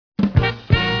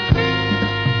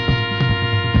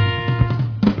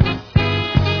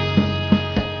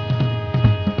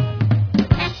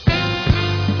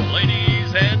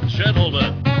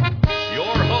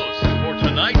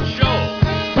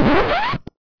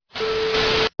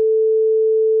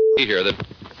Here,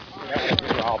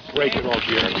 I'll break it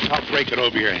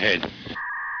over your head.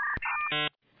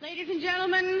 Ladies and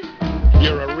gentlemen.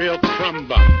 You're a real crumb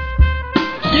bum.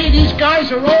 See, these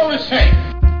guys are all the same.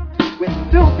 With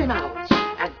filthy mouths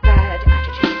and bad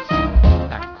attitudes.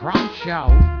 The Crumb Show.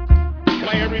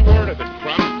 Play every word of it,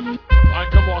 Crumb. I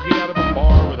come walking out of a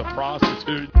bar with a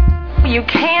prostitute. You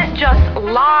can't just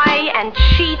lie and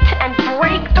cheat and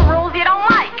break the rules you don't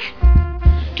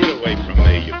like. Get away from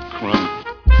me, you crumb.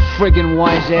 Friggin'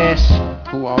 wise ass.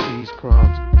 Who are these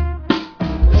crumbs?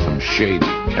 Some shady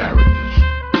characters.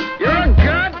 You're a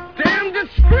goddamn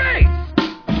disgrace.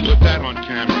 Put that on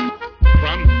camera.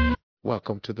 Crumb.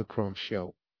 Welcome to the Crumb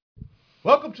Show.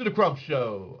 Welcome to the Crumb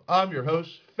Show. I'm your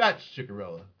host, Fats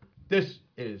Ciccarella. This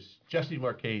is Jesse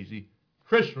Marchese,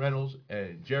 Chris Reynolds,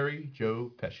 and Jerry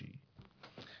Joe Pesci.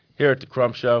 Here at the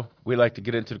Crumb Show, we like to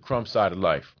get into the crumb side of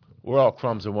life. We're all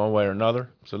crumbs in one way or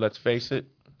another, so let's face it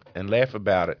and laugh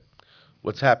about it.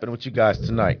 What's happening with you guys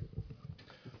tonight?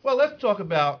 Well, let's talk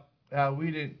about how we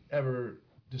didn't ever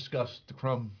discuss the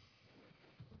crumb.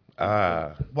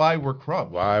 Why we're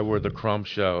crumbs. Why we're the Crumb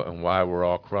Show and why we're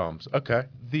all crumbs. Okay.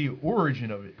 The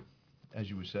origin of it, as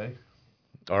you would say.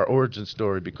 Our origin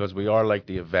story, because we are like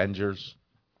the Avengers.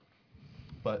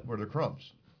 But we're the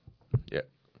crumbs. Yeah.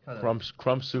 Crumb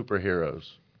superheroes.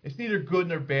 It's neither good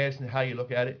nor bad in how you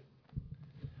look at it.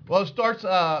 Well, it starts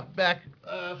back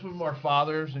from our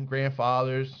fathers and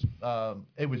grandfathers.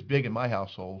 It was big in my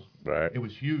household. Right. It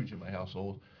was huge in my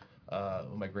household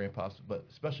with my grandpas, but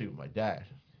especially with my dad.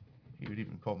 He would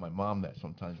even call my mom that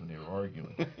sometimes when they were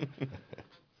arguing.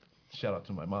 Shout out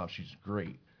to my mom. She's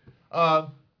great. But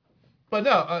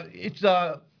no, it's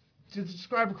to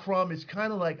describe a crumb, it's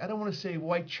kind of like, I don't want to say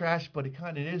white trash, but it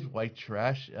kind of is white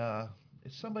trash.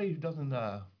 It's somebody who doesn't,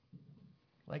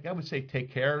 like I would say,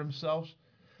 take care of themselves.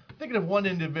 I'm thinking of one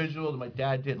individual that my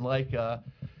dad didn't like.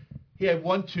 He had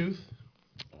one tooth.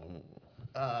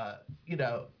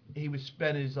 He would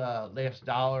spend his last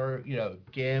dollar,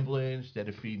 gambling instead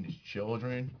of feeding his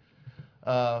children.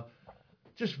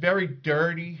 Just very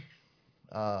dirty,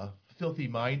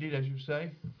 filthy-minded, as you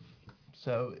say.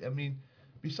 So, I mean,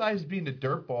 besides being a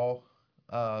dirtball,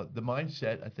 the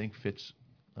mindset, I think, fits,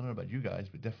 I don't know about you guys,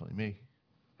 but definitely me.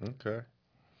 Okay.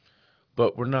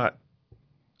 But we're not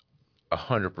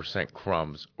 100%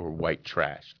 crumbs or white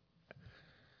trash.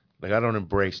 Like, I don't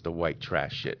embrace the white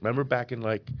trash shit. Remember back in,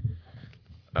 like,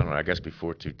 I don't know, I guess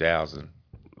before 2000,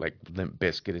 like Limp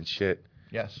Bizkit and shit?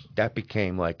 Yes. That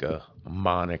became like a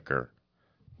moniker,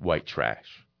 white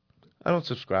trash. I don't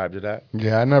subscribe to that.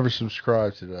 Yeah, I never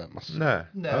subscribed to that Nah,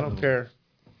 myself. I don't care.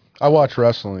 I watch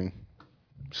wrestling,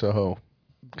 so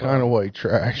kind of white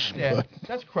trash. Yeah, but.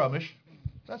 that's crummish.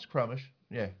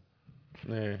 Yeah.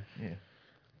 Yeah. Yeah.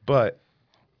 But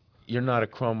you're not a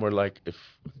crumb where, like, if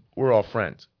we're all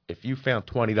friends, if you found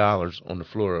 $20 on the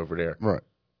floor over there, Right.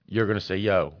 You're going to say,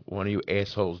 yo, one of you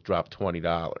assholes dropped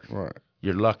 $20. Right.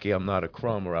 You're lucky I'm not a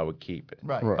crumb or I would keep it.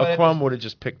 Right. A crumb would have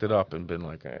just picked it up and been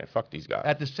like, fuck these guys.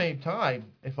 At the same time,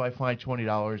 if I find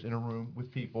 $20 in a room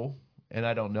with people and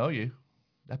I don't know you,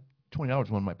 that $20 went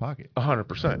in my pocket.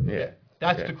 100%, yeah.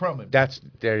 That's the crumb.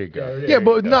 There you go. Yeah,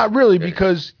 but not really,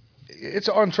 because it's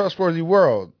an untrustworthy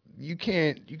world. You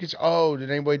can say, oh,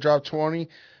 did anybody drop 20?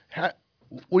 What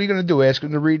are you going to do, ask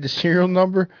them to read the serial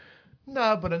number?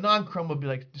 No, but a non-crumb would be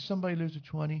like, did somebody lose a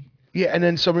 20? Yeah, and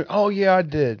then somebody, oh, yeah, I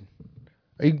did.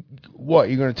 What,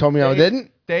 you're going to tell me I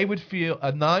didn't? They would feel,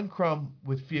 a non-crumb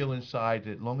would feel inside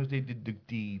that as long as they did the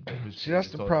deed. See, that's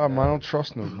the problem. I don't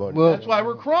trust nobody. Well, that's why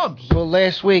we're crumbs. Well,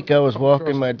 last week I was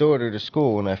walking my daughter to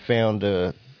school and I found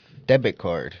a debit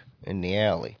card in the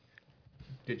alley.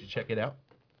 Did you check it out?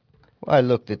 Well, I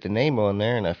looked at the name on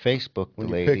there and I Facebooked the lady.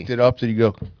 When you picked it up, did you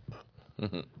go...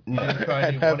 You didn't try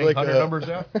any 1-800 numbers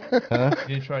out? Huh?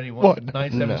 You didn't try any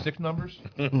 976 numbers?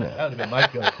 No. That would have been my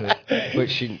go-to. But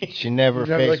she never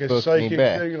Facebooked me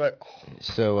back. Thing, like,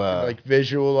 so like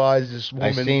visualize this woman.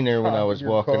 I seen her when I was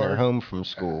walking car. her home from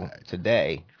school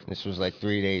today. This was like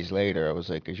 3 days later. I was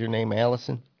like, "Is your name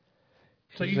Allison?"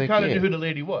 So you like, kind of yeah. knew who the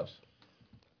lady was?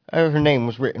 Her name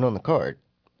was written on the card.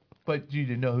 But you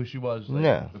didn't know who she was?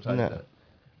 No. That?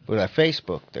 But I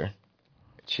Facebooked her.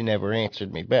 She never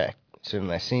answered me back. So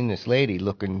then I seen this lady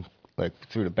looking like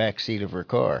through the back seat of her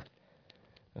car.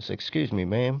 I was like, "Excuse me,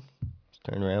 ma'am."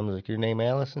 Turned around, I was like, "Your name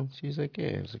Allison?" She's like,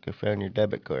 "Yeah." I was like, "I found your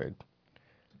debit card."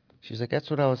 She's like, "That's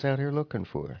what I was out here looking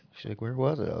for." She's like, "Where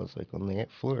was it?" I was like, "On the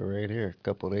floor right here a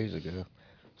couple of days ago." I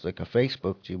was like, "I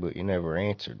Facebooked you, but you never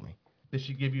answered me." Did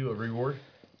she give you a reward?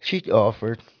 She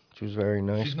offered. She was very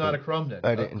nice. She's not a crumb then.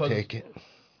 I didn't take it.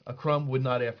 A crumb would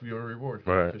not offer you a reward.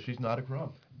 Right. Because she's not a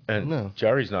crumb. And No.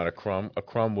 Jerry's not a crumb. A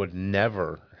crumb would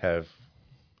never have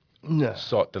No.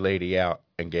 sought the lady out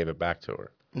and gave it back to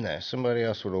her. Nah, somebody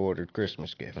else would have ordered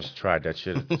Christmas gifts. Tried that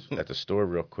shit at the store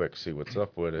real quick, see what's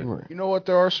up with it. You know what?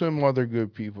 There are some other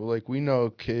good people. Like, we know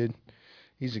a kid.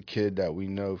 He's a kid that we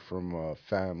know from a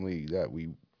family that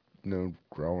we know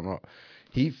growing up.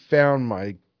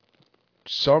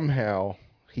 Somehow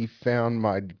he found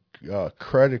my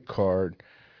credit card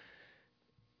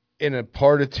in a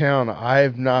part of town I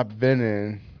have not been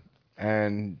in,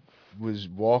 and was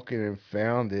walking and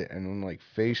found it, and then, like,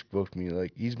 Facebooked me.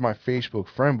 Like, he's my Facebook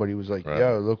friend, but he was like,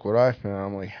 yo, look what I found.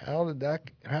 I'm like, how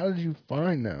did you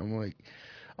find that? I'm like,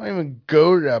 I don't even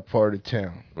go to that part of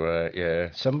town. Right, yeah.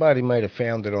 Somebody might have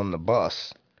found it on the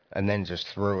bus and then just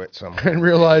threw it somewhere. And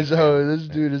realized, oh, this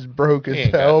dude is broke as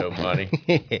hell. Got no money.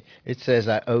 It says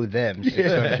I owe them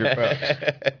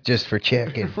 $600 just for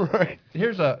checking. Right.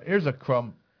 Here's a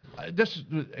crumb. This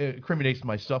incriminates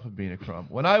myself of being a crumb.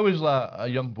 When I was a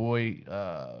young boy,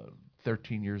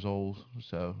 13 years old,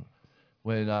 so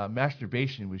when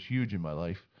masturbation was huge in my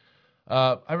life,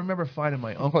 I remember finding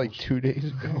my uncle's, like 2 days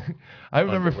ago. I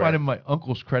remember finding my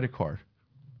uncle's credit card,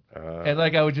 and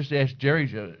like I would just ask Jerry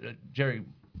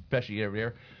Pesci over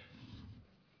there.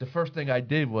 The first thing I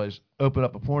did was open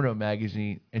up a porno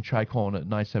magazine and try calling a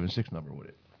 976 number with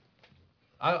it.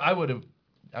 I would.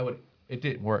 It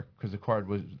didn't work because the card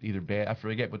was either bad. I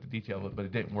forget what the detail was, but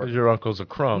it didn't work. Your uncle's a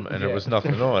crumb, and there was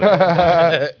nothing on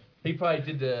it. He probably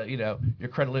did your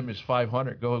credit limit is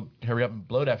 $500. Go hurry up and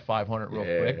blow that $500 real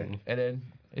quick, and then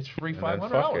it's free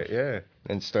 $500. Yeah.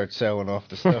 And start selling off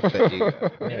the stuff that you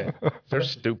got. Yeah. Their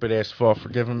stupid ass fault for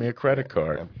giving me a credit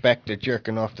card. Back to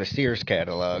jerking off the Sears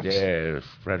catalogs. Yeah,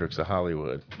 Fredericks of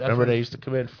Hollywood. Remember they used to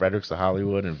come in? Fredericks of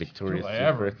Hollywood and Victoria's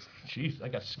Secret. Jeez, I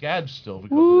got scabs still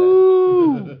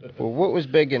because of that. Well, what was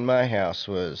big in my house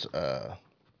was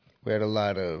we had a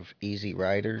lot of Easy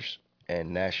Riders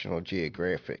and National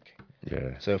Geographic.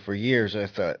 Yeah. So for years I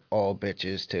thought all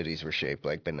bitches' titties were shaped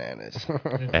like bananas.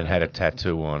 And had a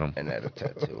tattoo on them. And had a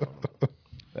tattoo on them.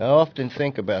 I often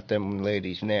think about them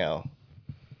ladies now.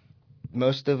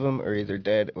 Most of them are either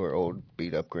dead or old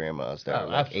beat-up grandmas that are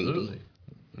like absolutely.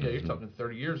 80. Yeah, you're talking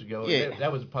 30 years ago. Yeah.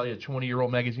 That was probably a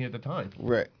 20-year-old magazine at the time.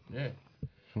 Right. Yeah.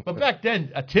 But back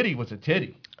then, a titty was a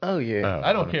titty. Oh, yeah.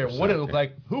 I don't care what it looked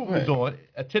like, who it was on.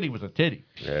 A titty was a titty.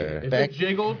 Yeah. If it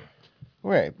jiggled,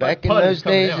 right. Back in pud those is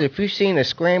coming days, out. if you seen a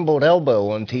scrambled elbow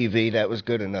on TV, that was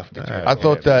good enough to turn I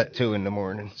thought that 2 in the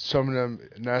morning. some of them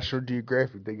National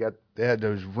Geographic, they had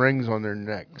those rings on their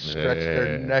neck. Stretch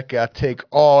their neck out, take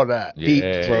all that.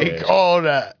 Yeah. Take all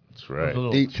that. That's it was right. a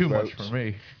little Deep too much throats. for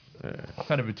me.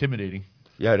 Kind of intimidating.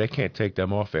 Yeah, they can't take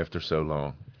them off after so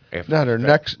long. After No, their they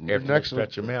necks- after their they necks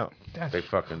stretch them out. That's They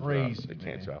fucking crazy. Drop. They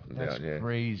can't drop them That's down. Yeah.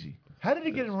 crazy. How did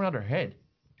they get it around her head?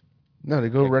 No, they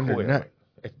go around their coil neck.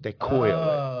 They coil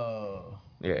Oh.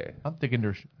 it. Yeah. I'm thinking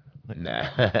there's Nah.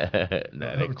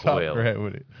 Nah, they over top of coil her it. head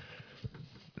with it.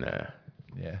 Nah.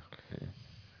 Yeah.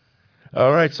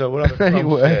 All right, so what other crumbs?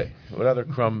 Anyway. What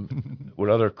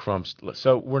other crumbs?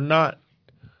 So we're not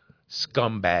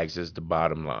scumbags is the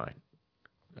bottom line.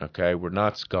 Okay? We're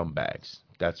not scumbags.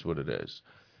 That's what it is.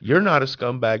 You're not a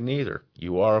scumbag neither.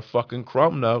 You are a fucking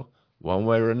crumb though. One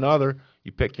way or another,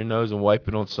 you pick your nose and wipe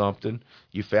it on something.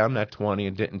 You found that 20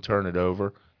 and didn't turn it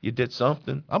over. You did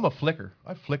something. I'm a flicker.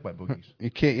 I flick my boogies. You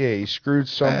can't. Yeah, you screwed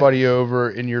somebody over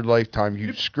in your lifetime.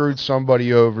 You screwed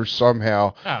somebody over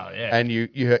somehow, Oh, yeah. and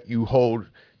you hold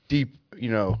deep,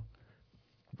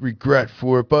 regret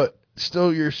for it. But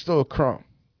still, you're still a crumb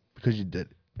because you did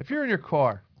it. If you're in your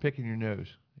car picking your nose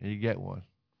and you get one,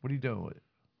 what are you doing with it?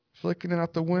 Flicking it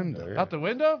out the window, Out the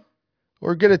window?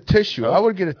 or get a tissue. I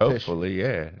would get a tissue. Hopefully,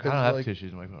 yeah. I don't have like-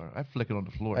 tissues in my car. I flick it on the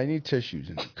floor. I need tissues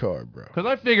in the car, bro. Because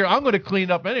I figure I'm going to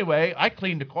clean up anyway. I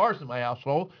clean the cars in my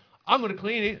household. I'm going to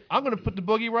clean it. I'm going to put the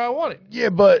boogie where I want it. Yeah,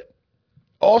 but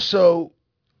also,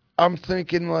 I'm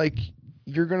thinking like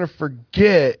you're gonna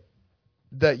forget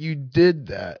that you did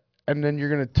that, and then you're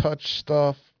gonna touch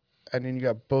stuff, and then you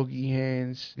got boogie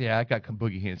hands. Yeah, I got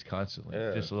boogie hands constantly.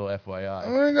 Just a little FYI.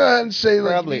 I'm gonna go ahead and say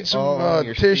like Probably need some all on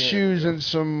your tissues skin. and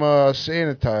some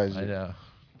sanitizer. I know.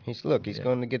 He's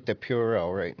going to get the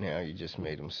Purell right now. You just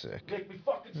made him sick. Make me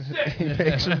fucking sick. He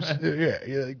makes them, yeah,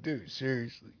 you're like, dude,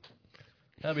 seriously,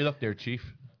 Let me look there, Chief.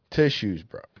 tissues,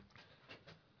 bro.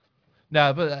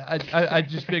 No, but I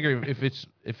just figure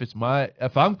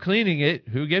if I'm cleaning it,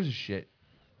 who gives a shit?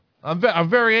 I'm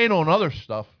very anal on other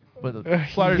stuff, but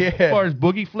as far as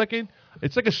boogie flicking,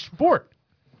 it's like a sport.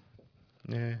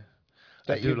 Yeah.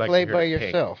 That I do you like play to hear by it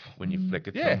pink yourself. when you flick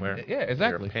it Yeah, somewhere. yeah, Hear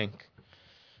exactly. pink.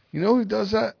 You know who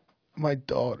does that? My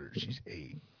daughter. She's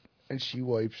 8, and she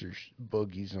wipes her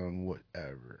boogies on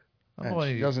whatever. And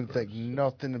she doesn't think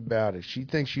nothing about it. She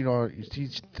thinks She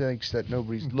thinks that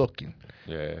nobody's looking.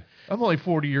 Yeah. I'm only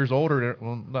 40 years older.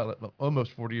 Well, not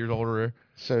almost 40 years older.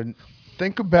 So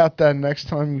think about that next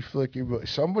time you flick your book.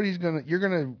 You're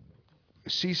gonna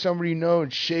see somebody you know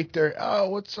and shake their, oh,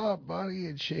 what's up, buddy,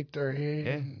 and shake their hand.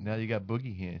 Yeah, now you got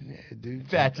boogie hand. Yeah, dude.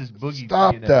 That's his boogie.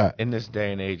 Stop that. In this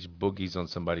day and age, boogies on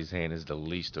somebody's hand is the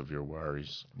least of your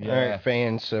worries. Yeah. All right,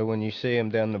 fans, so when you see him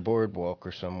down the boardwalk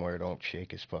or somewhere, don't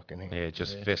shake his fucking hand. Yeah,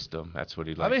 just fist him. That's what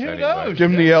he likes. I mean, who anyway. knows? Give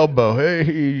him the elbow.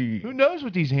 Hey. Who knows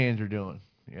what these hands are doing?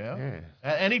 Yeah.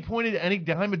 At any point, at any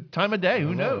time of day,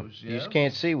 who knows? You just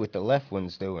can't see what the left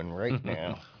one's doing right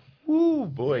now. Ooh,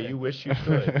 boy, you wish you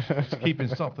could. It's keeping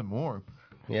something warm.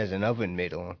 He has an oven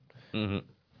mitt on. Mm-hmm.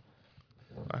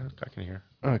 I can hear.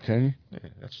 Oh, can you? Yeah,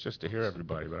 that's just to hear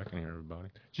everybody, but I can hear everybody.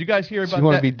 Did you guys hear about So you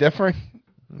want that? to be different?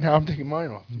 Now I'm taking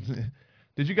mine off.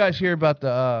 Did you guys hear about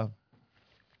the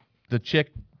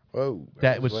chick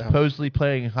that was supposedly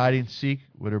playing hide and seek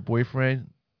with her boyfriend,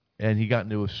 and he got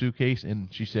into a suitcase, and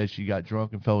she said she got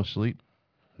drunk and fell asleep?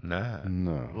 Nah.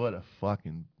 No.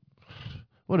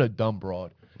 What a dumb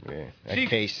broad. Yeah, that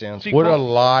case sounds... What a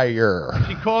liar.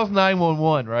 She calls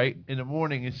 911, right, in the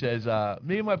morning and says,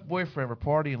 me and my boyfriend were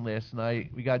partying last night.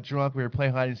 We got drunk. We were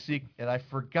playing hide and seek, and I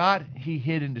forgot he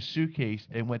hid in the suitcase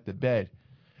and went to bed.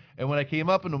 And when I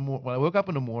woke up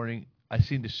in the morning, I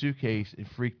seen the suitcase and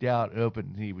freaked out and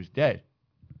opened, and he was dead.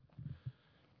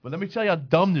 But let me tell you how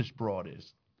dumb this broad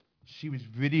is. She was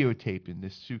videotaping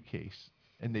this suitcase,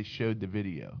 and they showed the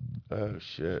video. Oh,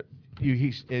 shit.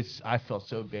 I felt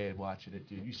so bad watching it,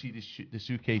 dude. You see the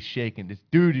suitcase shaking. This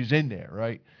dude is in there,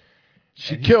 right?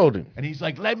 She killed him. And he's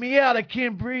like, let me out. I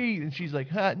can't breathe. And she's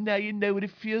like, now you know what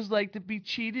it feels like to be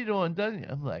cheated on, doesn't it?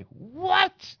 I'm like,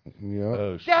 what? Yeah.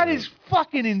 Oh, That is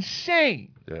fucking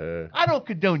insane. Yeah. I don't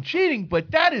condone cheating,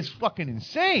 but that is fucking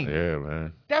insane. Yeah,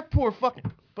 man. That poor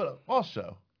fucking... But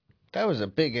also... That was a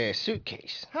big-ass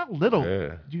suitcase. How little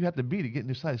Yeah. do you have to be to get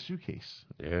inside a suitcase?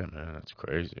 Yeah, man, that's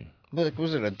crazy.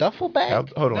 Was it a duffel bag?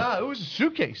 Hold on. No, it was a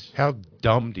suitcase. How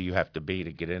dumb do you have to be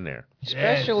to get in there?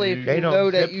 Especially if They you don't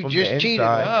know that zip you from just the cheated.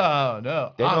 inside.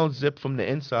 No. They don't zip from the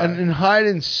inside. And in hide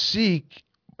and seek,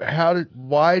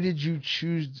 why did you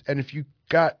choose? And if you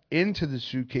got into the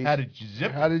suitcase, How did you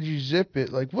zip How did you zip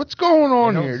it? Like, what's going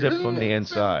on They don't here? zip There's- from the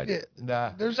inside.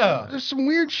 Nah. There's some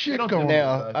weird shit don't going do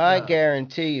on. Now, I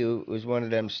guarantee you it was one of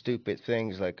them stupid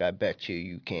things like I bet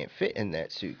you can't fit in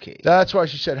that suitcase. That's why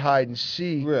she said hide and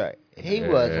seek. Right. He Yeah.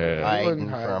 wasn't He hiding wasn't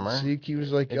hide from and her. seek. He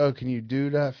was like, "Oh, can you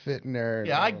do that? Fit in there?"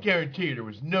 Yeah, I guarantee you there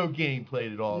was no game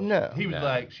played at all. No. She was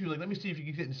like, let me see if you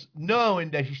can fit in,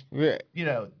 knowing that he's, Right.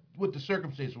 what the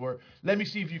circumstances were. Let me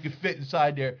see if you can fit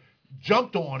inside there.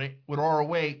 Jumped on it with all her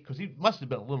weight, because he must have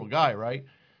been a little guy, right?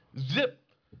 Zip.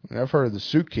 I've heard of the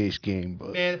suitcase game,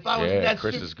 but Man, if I was in Yeah, that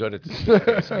Chris suit- is good at the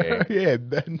suitcase game. yeah,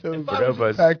 bend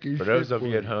over. For those of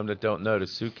you at home that don't know, the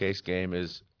suitcase game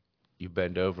is you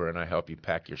bend over and I help you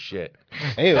pack your shit.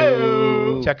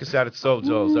 Hey-o. Check us out at Soul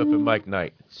Joel's open mic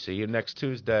night. See you next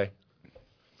Tuesday.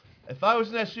 If I was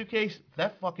in that suitcase,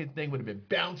 that fucking thing would have been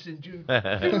bouncing, dude. Get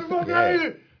the fuck Yeah. out of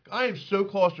here. I am so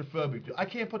claustrophobic, dude. I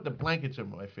can't put the blankets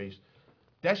over my face.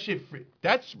 That shit,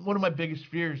 that's one of my biggest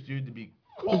fears, dude, to be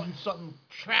caught in something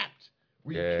trapped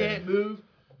where Yeah. you can't move.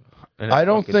 And a I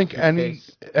don't fucking think any,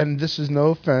 suitcase. and this is no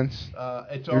offense.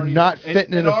 It's You're already, not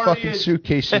fitting in a already fucking is.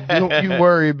 suitcase. So don't you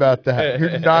worry about that.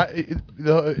 You're not. You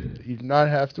do not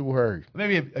have to worry.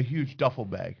 Maybe a huge duffel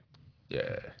bag,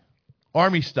 Yeah.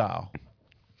 army style.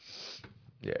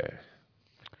 Yeah.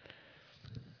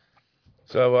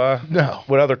 So, No.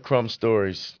 what other Crumb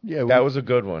stories? Yeah, that was a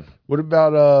good one. What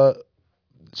about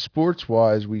sports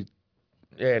wise?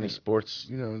 Yeah, any sports?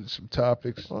 Some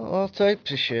topics. Well, all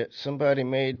types of shit. Somebody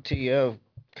made T.O.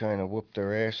 kind of whoop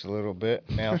their ass a little bit,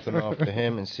 mouthing off to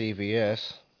him and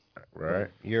CVS. Right.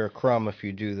 You're a crumb if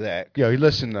you do that. Yo,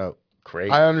 listen though.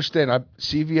 Crazy. I understand.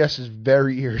 CVS is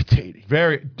very irritating.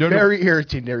 Very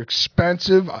irritating. They're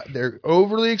expensive. They're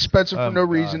overly expensive for no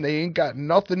God. reason. They ain't got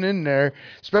nothing in there.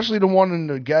 Especially the one in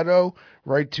the ghetto,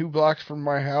 right 2 blocks from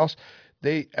my house.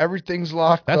 Everything's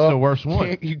locked up. That's the worst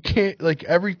one. You can't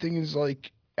everything is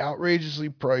outrageously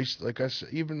priced. Like I said,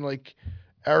 even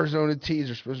Arizona teas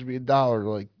are supposed to be $1,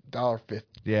 like $1.50.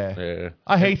 Yeah.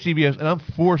 I hate CVS, and I'm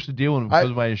forced to deal with them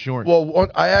because of my insurance. Well,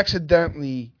 I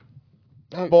accidentally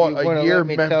bought you a want to year let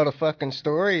me tell the fucking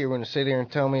story, or you want to sit here and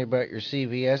tell me about your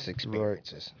CVS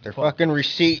experiences? Their fucking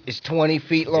receipt is 20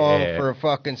 feet long for a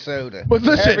fucking soda. But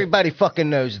listen, everybody fucking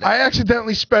knows that. I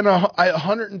accidentally spent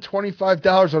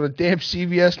 $125 on a damn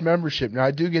CVS membership. Now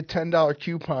I do get $10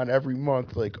 coupon every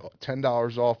month, like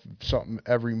 $10 off something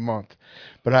every month.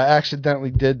 But I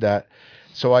accidentally did that,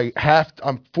 So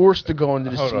I'm forced to go into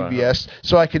the Hold on, CVS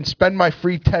so I can spend my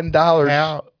free $10.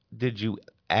 How did you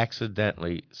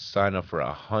accidentally sign up for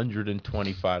a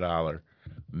 $125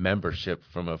 membership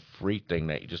from a free thing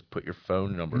that you just put your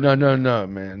phone number? No,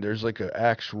 man. There's like an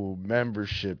actual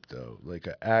membership though,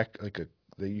 that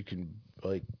you can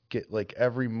like get like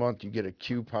every month you get a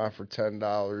coupon for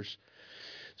 $10,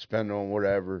 spend on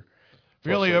whatever. If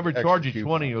you only Plus, overcharge you extra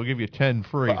 20, coupon. it'll give you 10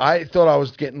 free. But I thought I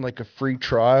was getting like a free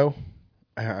trial,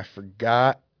 and I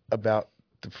forgot about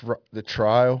the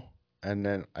trial, and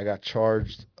then I got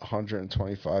charged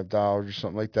 $125 or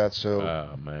something like that. So,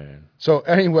 Oh man. So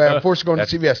anyway, I'm forced to go into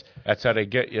CVS. That's how they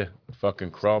get you,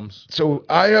 fucking crumbs. So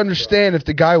I understand if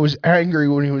the guy was angry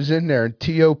when he was in there, and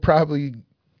T.O. probably,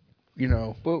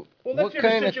 Well, let's hear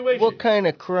the situation. what kind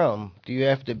of crumb do you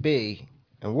have to be,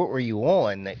 and what were you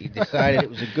on that you decided it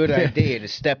was a good idea to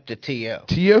step to T.O.?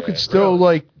 T.O. could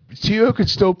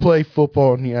still play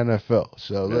football in the NFL.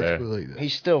 So let's believe that.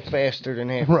 He's still faster than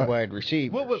half Right. the wide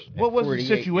receivers. What was the 48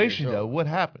 situation, years though? old. What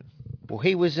happened? Well,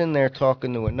 he was in there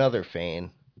talking to another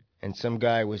fan, and some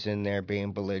guy was in there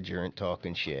being belligerent,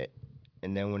 talking shit.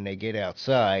 And then when they get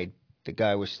outside, the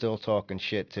guy was still talking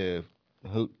shit to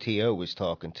who T.O. was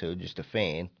talking to, just a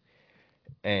fan.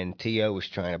 And T.O. was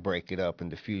trying to break it up and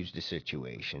diffuse the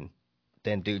situation.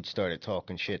 Then dude started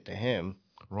talking shit to him.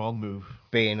 Wrong move.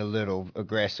 Being a little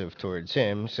aggressive towards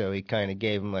him, so he kind of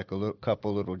gave him like a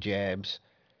couple little jabs.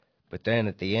 But then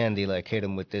at the end, he like hit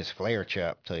him with this flare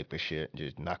chop type of shit and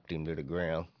just knocked him to the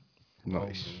ground.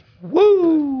 Nice.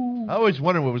 Woo! I always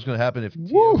wondered what was going to happen if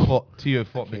T.O.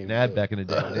 fought McNabb back in the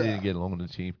day. They didn't get along on the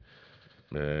team.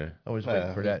 Yeah. I was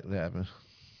waiting for that to happen.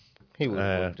 He would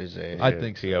have whooped his ass. I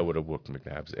think T.O. would have whooped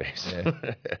McNabb's ass.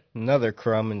 Yeah. Another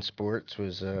crumb in sports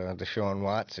was Deshaun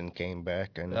Watson came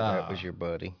back, and that was your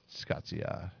buddy. Scott's,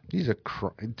 He's a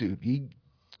dude. He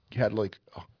had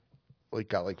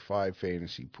got like 5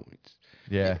 fantasy points.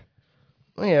 Yeah.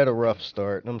 Well, he had a rough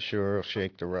start, and I'm sure he'll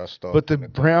shake the rust off. But the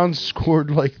Browns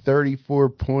scored like 34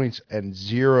 points and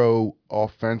 0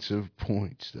 offensive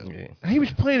points. Though. Yeah. He was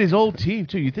playing his old team,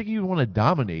 too. You think he would want to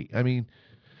dominate. I mean,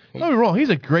 don't get me wrong. He's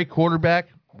a great quarterback.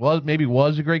 Maybe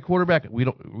was a great quarterback. We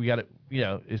got it,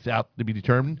 it's out to be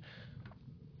determined.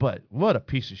 But what a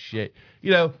piece of shit.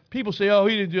 People say, oh,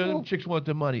 he didn't do it. Them chicks want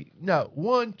the money. No,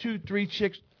 1, 2, 3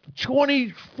 chicks,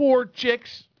 24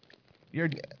 chicks.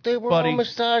 They were all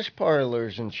massage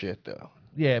parlors and shit, though.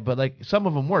 Yeah, but like some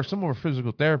of them were. Some of them were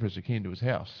physical therapists that came to his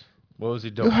house. What was he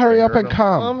doing? You hurry up and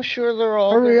come. I'm sure they're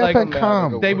all Hurry up like, and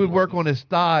come. They would work on his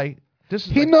thigh.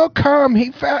 He no come.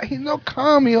 He no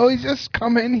come. He always just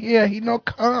come in here. He no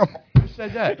come. Who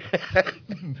said that?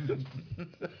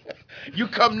 You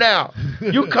come now.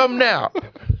 You come now.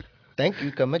 Thank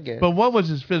you. Come again. But one was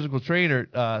his physical trainer.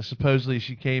 Supposedly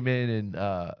she came in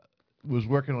and was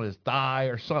working on his thigh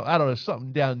or something. I don't know,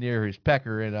 something down near his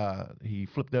pecker, and he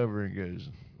flipped over and goes,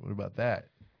 "What about that?"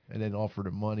 And then offered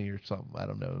him money or something. I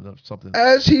don't know, something.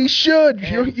 As he should.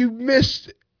 You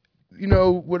missed.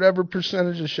 Whatever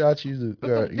percentage of shots you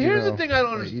do. Here's the thing I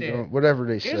don't understand. Whatever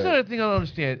they say. Here's another thing I don't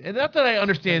understand, and not that I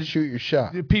understand. Shoot your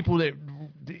shot. The people that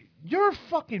you're a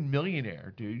fucking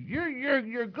millionaire, dude.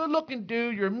 You're a good looking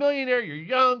dude. You're a millionaire. You're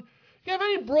young. You have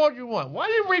any broad you want. Why are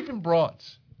you raping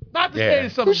broads? Not to say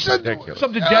that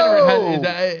some degenerate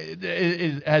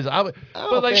has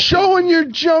but like showing your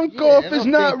junk off is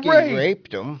not rape. He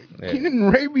raped him. He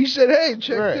didn't rape. He said, "Hey,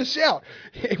 check this out.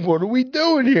 Hey, what are we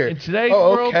doing here?" In today's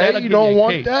world, okay, you don't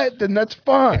want that, then that's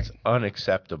fine. It's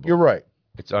unacceptable. You're right.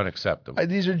 It's unacceptable.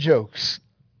 These are jokes.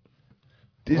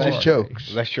 These are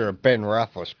jokes. Unless you're a Ben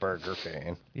Roethlisberger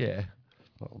fan. Yeah.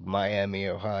 Miami,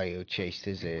 Ohio chased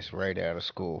his ass right out of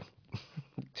school.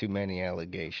 Too many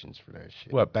allegations for that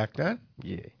shit. What, back then?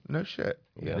 Yeah. No shit.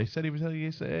 Yeah. They said he was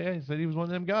one of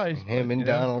them guys. Him and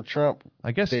Donald Trump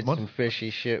I guess did some fishy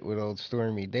shit with old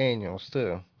Stormy Daniels,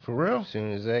 too. For real? As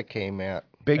soon as that came out.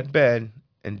 Big Ben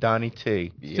and Donnie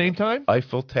T. Yeah. Same time?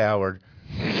 Eiffel Tower.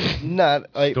 Not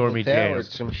Stormy Eiffel Tower, Daniels.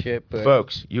 some shit, but...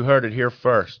 Folks, you heard it here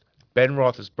first. Ben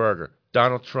Roethlisberger,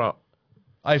 Donald Trump,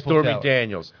 Stormy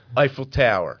Daniels, Eiffel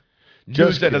Tower.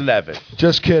 News at 11.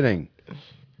 Just kidding.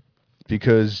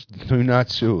 Because do not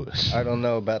sue us. I don't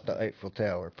know about the Eiffel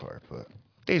Tower part, but...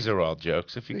 These are all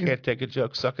jokes. If you can't take a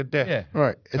joke, suck a dick. Yeah.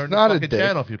 Right. Turn It's not the a fucking dick.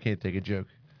 channel if you can't take a joke.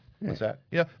 What's that?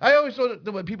 Yeah. I always thought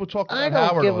that when people talk about I don't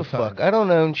Howard give all a the time. fuck. I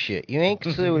don't own shit. You ain't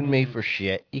suing me for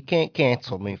shit. You can't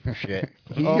cancel me for shit.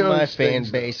 He All my owns fan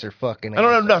things, base are fucking I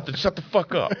don't assholes. know nothing. Shut the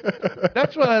fuck up.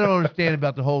 That's what I don't understand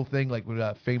about the whole thing, like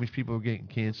when famous people are getting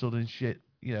canceled and shit.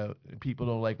 People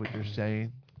don't like what they're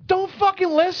saying. Don't fucking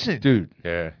listen. Dude.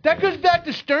 Yeah. That goes back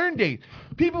to Stern Date.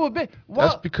 People have been... Well,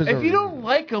 That's because if of- you don't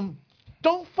like them,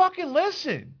 don't fucking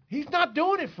listen. He's not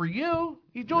doing it for you.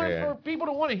 He's doing it for people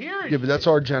to want to hear it. Yeah, but that's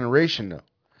our generation, though.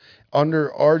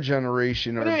 Under our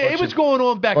generation, But it was going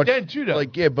on back then too, though.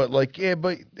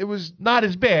 But it was not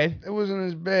as bad. It wasn't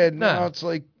as bad. No. Now it's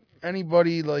like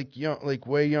anybody like young, like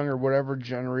way younger, whatever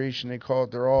generation they call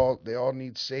it. They all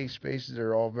need safe spaces.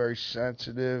 They're all very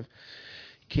sensitive.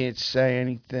 Can't say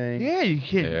anything. Yeah, you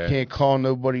can't. You can't call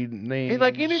nobody names. And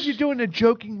like even if you're doing a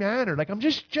joking manner, like I'm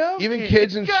just joking. Even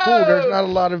kids in school, there's not a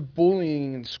lot of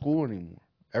bullying in school anymore.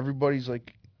 Everybody's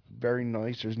like very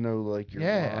nice. There's no like your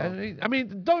mom. I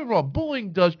mean, don't get me wrong.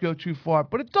 Bullying does go too far,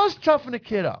 but it does toughen a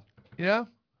kid up. You know.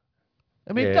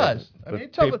 I mean, it does. I mean,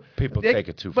 people take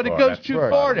it too far. But it goes too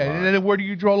far then. And then where do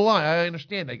you draw the line? I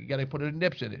understand that. You got to put a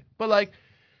nips in it. But, like,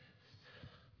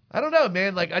 I don't know,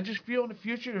 man. Like, I just feel in the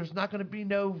future there's not going to be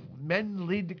no men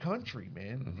lead the country,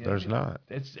 man. You know there's what I mean?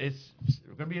 not.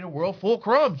 We're going to be in a world full of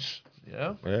crumbs, you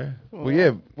know? Yeah. Well,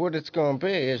 yeah. What it's going to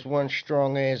be is one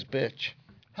strong-ass bitch.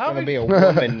 It's How going to many- be a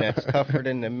woman that's tougher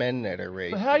than the men that are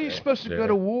raised. But how are you today. supposed to go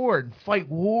to war and fight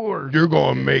wars? You're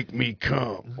gonna make me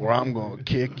come, or I'm gonna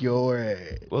kick your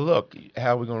ass. Well, look,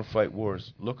 how are we going to fight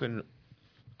wars? Look at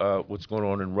what's going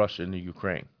on in Russia and the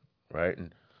Ukraine, right?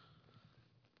 And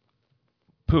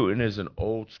Putin is an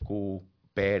old school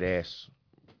badass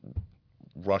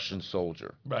Russian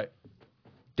soldier. Right.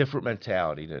 Different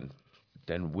mentality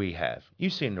than we have.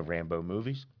 You've seen the Rambo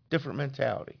movies. Different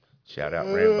mentality. Shout out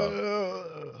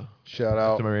Rambo. Shout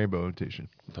out to my Rainbow imitation.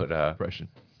 But impression.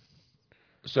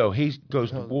 So he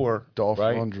goes to war, Dolph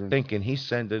right? Lundgren. Thinking he's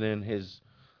sending in his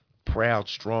proud,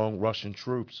 strong Russian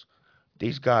troops.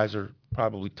 These guys are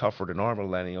probably tougher than our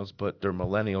millennials, but they're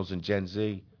millennials and Gen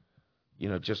Z. You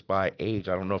know, just by age,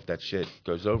 I don't know if that shit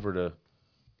goes over to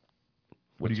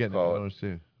What do you get? call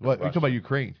it? What? You're talking about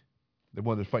Ukraine, the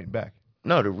one that's fighting back.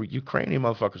 No, the Ukrainian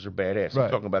motherfuckers are badass. Right.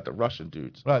 I'm talking about the Russian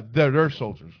dudes. Right, they're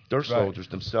soldiers. They're Right. soldiers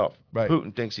themselves. Right.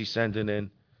 Putin thinks he's sending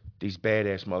in these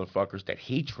badass motherfuckers that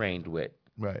he trained with,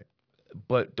 Right.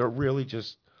 but they're really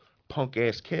just punk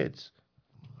ass kids,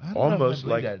 I don't know if I almost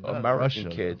believe like that. Not American Russia.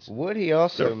 kids. What he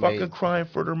also They're made. fucking crying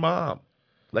for their mom,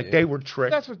 like they were tricked.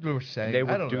 That's what we were saying. They I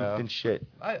were don't duped know. and shit.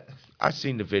 I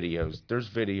seen the videos. There's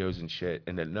videos and shit,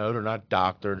 and no, they're not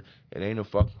doctored. It ain't no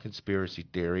fucking conspiracy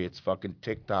theory. It's fucking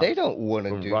TikTok. They don't want to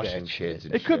from do Russian that kids. shit.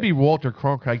 And It could shit. be Walter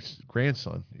Cronkite's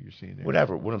grandson that you're seeing there.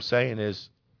 Whatever. What I'm saying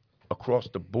is, across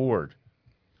the board,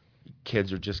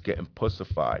 kids are just getting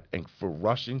pussified. And for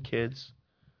Russian kids,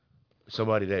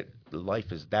 somebody that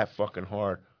life is that fucking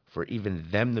hard for even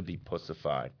them to be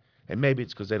pussified. And maybe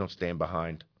it's because they don't stand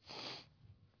behind.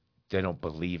 They don't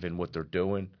believe in what they're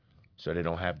doing, so they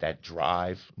don't have that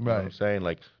drive. You know what I'm Right. saying?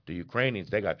 Like, the Ukrainians,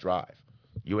 they got drive.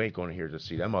 You ain't going to hear to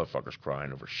see them motherfuckers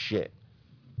crying over shit.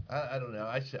 I don't know.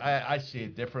 I see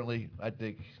it differently. I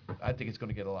think it's going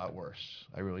to get a lot worse.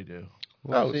 I really do.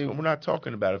 No, we're not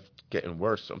talking about it getting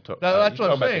worse. I'm talking. No, that's you're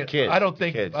what I'm talking about saying. the kids. I don't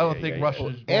think Kids. I don't Yeah, think yeah,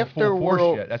 Russia's After full force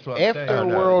World, yet. That's what I'm saying. after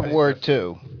no, World I- War II,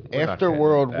 We're not after getting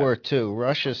World into that. War II,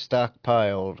 Russia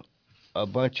stockpiled a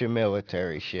bunch of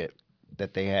military shit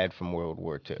that they had from World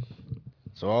War II.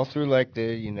 So all through like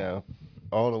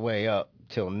all the way up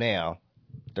till now,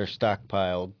 they're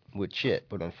stockpiled with shit.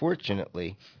 But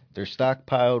unfortunately, they're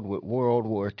stockpiled with World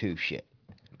War II shit.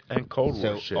 And Cold War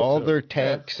So shit. all too. their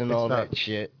tanks and It's all not- that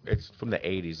shit. It's from the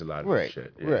 80s, a lot of Right, that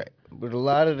shit. Yeah. right. But a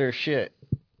lot of their shit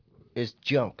is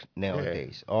junk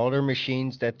nowadays. All their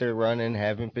machines that they're running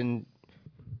haven't been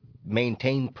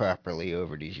maintained properly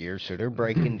over these years, so they're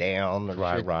breaking down. or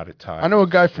Dry shit. rotted tires. I know a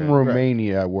guy from Yeah.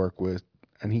 Romania I work with,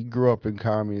 and he grew up in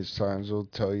communist times. He'll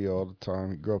tell you all the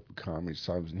time he grew up in communist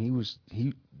times,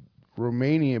 and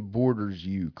Romania borders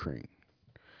Ukraine,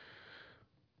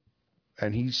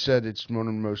 and he said it's one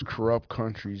of the most corrupt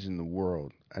countries in the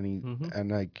world, and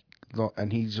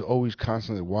he's always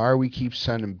constantly, why are we keep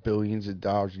sending billions of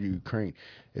dollars to Ukraine?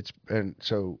 And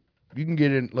so you can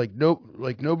get in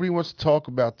nobody wants to talk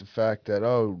about the fact that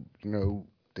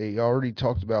they already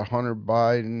talked about Hunter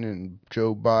Biden and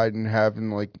Joe Biden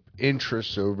having like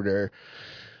interests over there.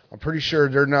 I'm pretty sure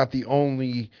they're not the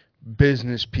only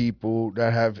business people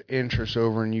that have interests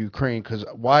over in Ukraine, because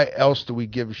why else do we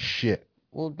give a shit?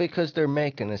 Well, because they're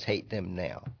making us hate them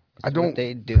now. I That's what don't.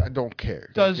 they do. I don't care.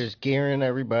 They're just gearing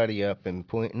everybody up and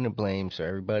pointing the blame, so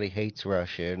everybody hates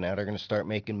Russia. Now they're going to start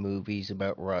making movies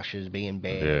about Russia's being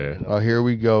bad. Yeah. and all. Oh, here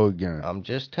we go again. I'm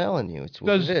just telling you, it's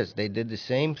what it is. They did the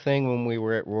same thing when we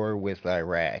were at war with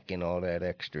Iraq and all that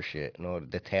extra shit and all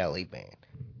the Taliban.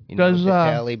 You know what the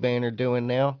Taliban are doing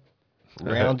now?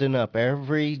 Rounding up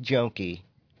every junkie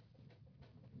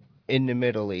in the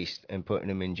Middle East and putting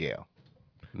them in jail.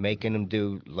 Making them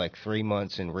do like 3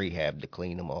 months in rehab to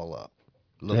clean them all up.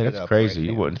 Look Yeah, it that's up crazy. right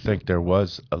You now. wouldn't think there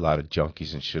was a lot of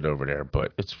junkies and shit over there,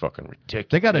 but it's fucking ridiculous.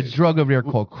 They got a drug over there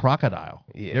called crocodile.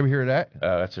 Yeah. You ever hear of that?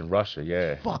 That's in Russia,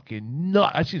 yeah. Fucking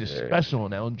nut. I see the special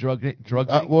now on drug.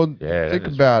 Well, Yeah, think that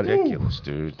is about ridiculous,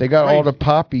 dude. They got all Crazy. the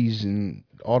poppies and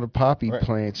all the poppy Right.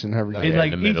 plants and everything. It Yeah,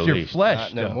 like in the eats Middle your East.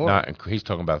 flesh. Not no though. more. Not, he's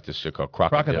talking about this shit called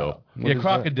crocodile. Crocodile. What Yeah, is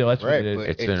crocodile. That's what Right, it but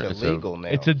is. It's illegal now.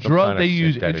 It's a Some drug kind they of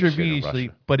use synthetic shit in intravenously,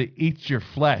 Russia. but it eats your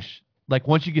flesh. Like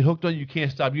once you get hooked on it, you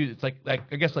can't stop using it. It's like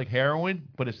I guess like heroin,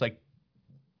 but it's like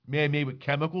man-made with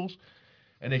chemicals,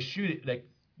 and they shoot it. Like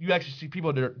you actually see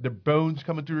people their bones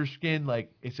coming through their skin, like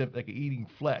it's like eating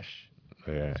flesh.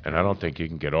 Yeah, and I don't think you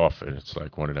can get off it. It's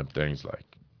like one of them things like.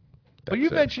 But you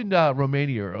that's it. mentioned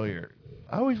Romania earlier.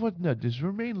 I always want to know: does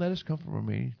romaine lettuce come from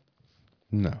Romania?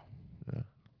 No.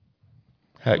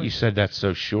 How, you said that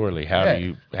so surely. How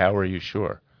are you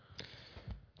sure?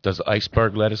 Does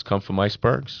iceberg lettuce come from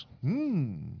icebergs?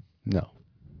 No.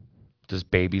 Does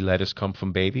baby lettuce come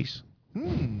from babies?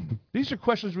 These are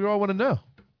questions we all want to know.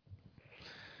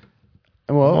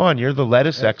 Well, Come on, you're the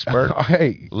lettuce expert.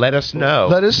 hey, Let us know.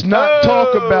 let us not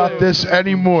talk about this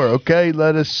anymore, okay?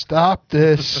 Let us stop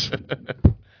this.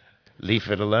 Leave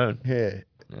it alone. Yeah.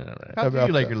 All right. How do about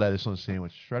you like that? your lettuce on a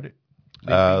sandwich? Shredded?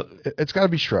 It's got to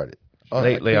be shredded.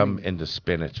 Lately, I'm into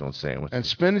spinach on sandwiches. And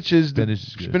spinach is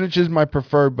Spinach is good. my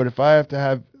preferred, but if I have to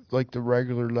have like the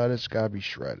regular lettuce, got to be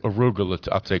shredded. Arugula.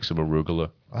 I'll take some arugula.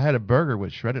 I had a burger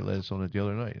with shredded lettuce on it the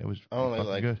other night. It was I only fucking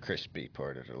like good. the crispy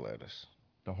part of the lettuce.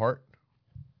 The heart?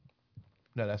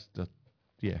 No, that's the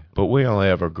yeah. But we only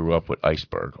ever grew up with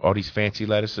iceberg. All these fancy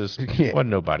lettuces. Yeah. Wasn't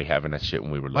nobody having that shit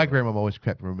when we were My little. grandma always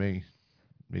kept romaine.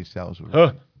 Made salads with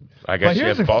Huh. I guess you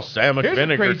here's have a- balsamic here's a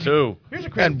vinegar crazy- too. Here's a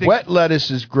crazy And thing. wet lettuce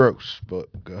is gross, but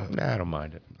go ahead. Nah, I don't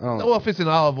mind it. I don't No, if it's in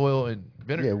olive oil and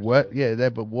vinegar. Yeah, wet. Yeah,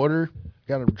 that. But water,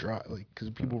 gotta dry, like, because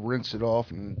people rinse it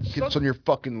off and it gets on your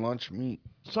fucking lunch meat.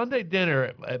 Sunday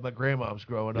dinner at my grandma's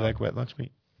growing You up. like wet lunch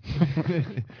meat?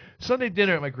 Sunday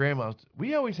dinner at my grandma's.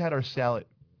 We always had our salad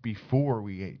before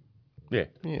we ate Yeah.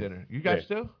 dinner. You guys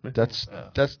Yeah. do? That's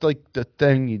like the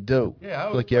thing you do. Yeah.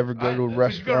 Like you ever go to a You go to a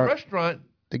restaurant, restaurant.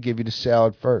 they give you the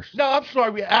salad first. No, I'm sorry.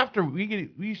 We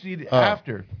used to eat it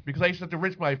after because I used to have to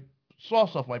rinse my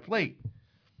sauce off my plate.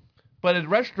 But at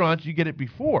restaurants, you get it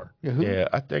before. Yeah,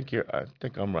 I think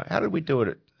I'm right. How did we do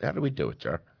it? How did we do it,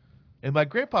 Jar? And my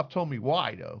grandpa told me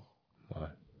why though. Why?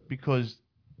 Because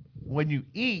when you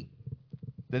eat,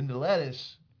 then the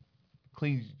lettuce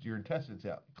cleans your intestines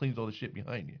out, cleans all the shit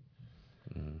behind you.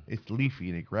 It's leafy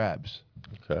and it grabs.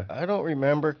 Okay. I don't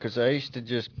remember because I used to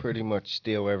just pretty much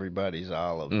steal everybody's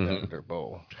olives out of their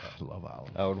bowl. I love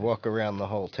olives. I would walk around the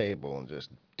whole table and just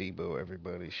debo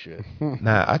everybody's shit.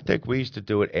 Nah, I think we used to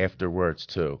do it afterwards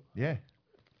too. Yeah.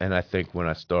 And I think when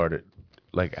I started,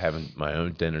 like having my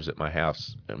own dinners at my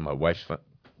house, and my wife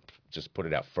just put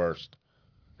it out first,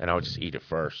 and I would just eat it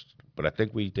first. But I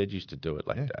think we did used to do it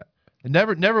like that. And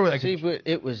never like See, but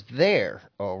it was there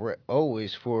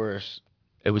always for us.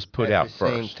 It was put at out the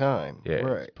first. same time. Yeah, it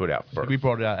was Right. put out first. we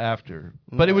brought it out after.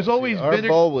 But it was See, always our vinegar.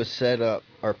 bowl was set up,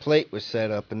 our plate was set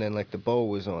up, and then like the bowl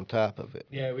was on top of it.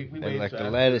 Yeah, we And like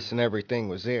the lettuce and everything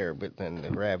was there, but then the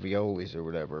raviolis or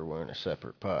whatever were in a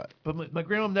separate pot. But my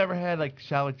grandma never had like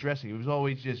salad dressing. It was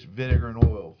always just vinegar and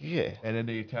oil. Yeah. And then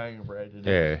the Italian bread. And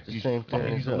Yeah. The same thing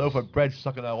fucking as use a us. loaf of bread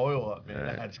sucking that oil up,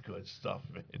 man. That's good stuff,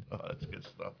 man. Oh, that's good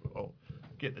stuff. Oh,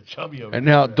 getting the chubby over And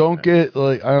here. now, don't get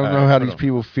like I don't know how put these 'em.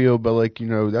 people feel, but like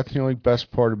that's the only best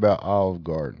part about Olive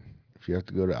Garden. If you have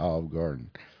to go to Olive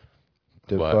Garden,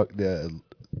 What?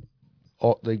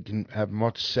 they can have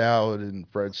much salad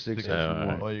and breadsticks. if you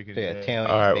want. All you can The eat. Italian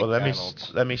All right. Well,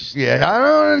 McDonald's. let me. Yeah, I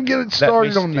don't want to get it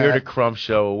started let on me steer the that. Crumb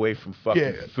show away from fucking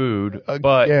Yeah. food, Again.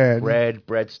 but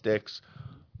breadsticks.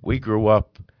 We grew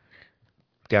up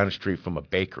down the street from a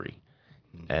bakery,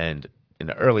 and in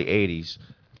the early '80s,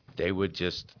 they would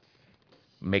just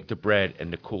make the bread,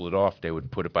 and to cool it off, they would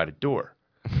put it by the door.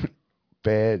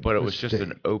 Bad, But it was just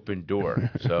mistake. an open door,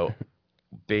 so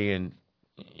being,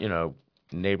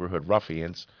 neighborhood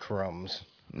ruffians, Crumbs.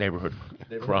 neighborhood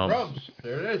Crumbs. crumbs.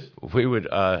 There it is. We would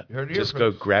heard it here just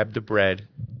go first. grab the bread.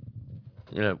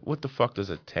 What the fuck does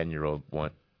a 10-year-old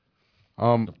want?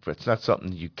 It's not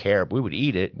something you care. We would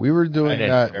eat it We were doing and then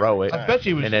that. throw it. I bet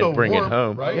you it was and then still bring warm, it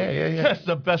home. right? Yeah. That's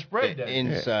the best bread. The Then.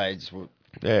 insides were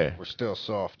Yeah. still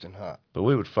soft and hot. But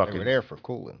we would They fucking were there for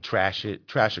cooling. trash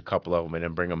a couple of them, and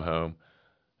then bring them home.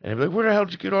 And they'd be like, "Where the hell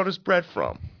did you get all this bread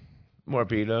from?"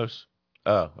 Morbitos.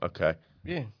 Oh, okay.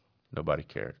 Yeah. Nobody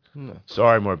cared. No.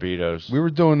 Sorry, Morbitos. We were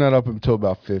doing that up until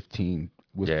about 15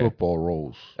 with Yeah. football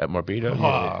rolls. At Morbitos.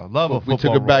 Oh, love a We football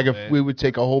took a bag roll, of. man. We would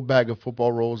take a whole bag of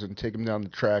football rolls and take them down the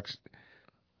tracks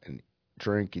and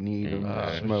drink and eat them,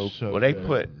 it's smoke. so Well, they good.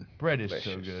 put bread is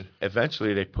so good.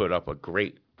 eventually they put up a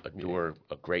great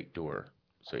door,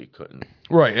 so you couldn't.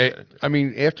 Right. I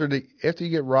mean, after you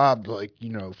get robbed, like, you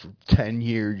know, for 10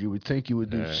 years, you would think you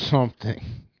would do something.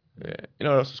 Yeah. You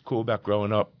know what else is cool about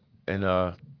growing up in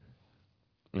where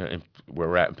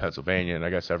we're at in Pennsylvania, and I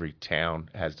guess every town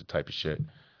has the type of shit.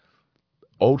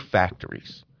 Old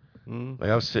factories. Like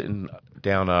I was sitting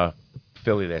down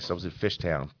Philly I was in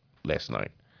Fishtown last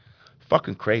night.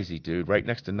 Fucking crazy, dude. Right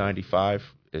next to 95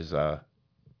 is I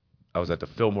was at the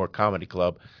Fillmore Comedy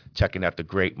Club checking out the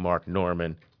great Mark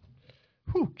Norman.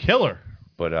 Whew, killer.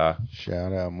 But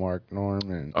shout out Mark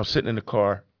Norman. I was sitting in the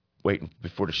car waiting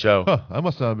before the show. Huh, I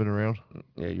must not have been around.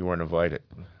 Yeah, you weren't invited.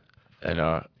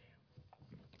 And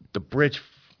the bridge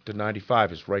to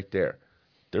 95 is right there.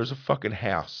 There's a fucking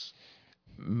house,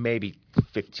 maybe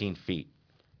 15 feet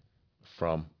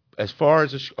from as far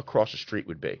as across the street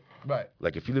would be. Right.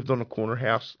 Like if you lived on a corner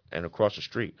house and across the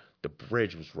street, the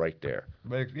bridge was right there.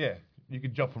 But yeah, you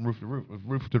could jump from roof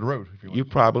to the road if you want. You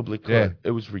probably could. Yeah.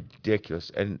 It was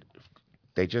ridiculous, and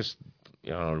they just,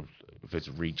 you know, if it's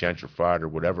regentrified or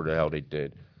whatever the hell they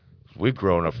did. We've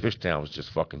grown up. Fishtown was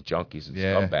just fucking junkies and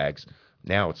scumbags.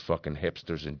 Now it's fucking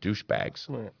hipsters and douchebags.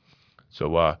 Right.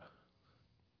 So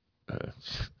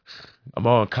I'm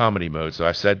all in comedy mode, so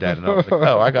I said that, and I was like,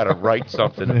 oh, I got to write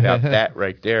something about that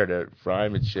right there to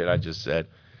rhyme and shit I just said.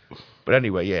 But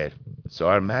anyway, yeah. So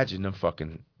I imagine them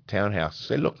fucking townhouses.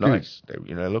 They look nice. They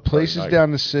look Places nice.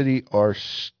 down the city are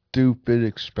stupid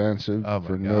expensive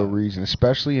for no reason,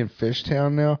 especially in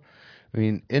Fishtown now. I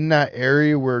mean, in that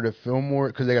area where the Fillmore,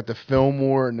 because they got the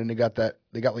Fillmore, and then they got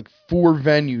like 4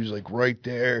 venues like right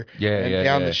there. Yeah, and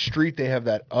down the street they have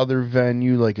that other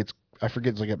venue, like I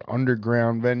forget, it's like an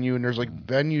underground venue, and there's like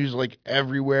venues like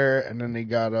everywhere, and then they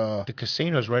got the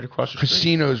casinos right across the street.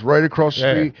 Casinos right across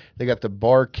the street. They got the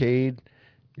barcade.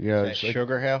 Yeah, That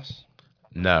Sugar House.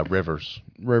 No, Rivers.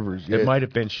 Yeah. It might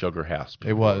have been Sugar House.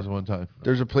 It was one time.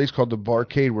 There's a place called the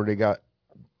Barcade where they got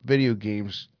video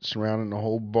games surrounding the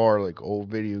whole bar, like old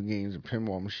video games and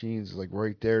pinball machines, like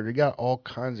right there. They got all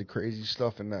kinds of crazy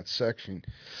stuff in that section,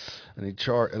 and they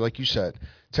charge, like you said,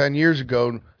 10 years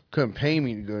ago. Couldn't pay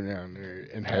me to go down there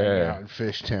and hang out in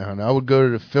Fishtown. I would go to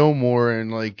the Fillmore and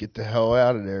like get the hell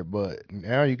out of there. But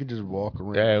now you can just walk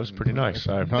around. Yeah, it was pretty nice.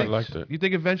 I really liked it. You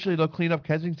think eventually they'll clean up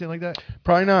Kensington like that?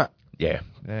 Probably not. Yeah.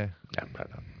 Yeah.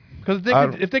 Probably not.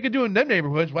 Because if they could do it in them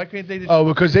neighborhoods, why can't they just... Oh,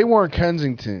 because they weren't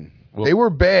Kensington. Well, they were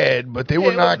bad, but they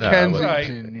were not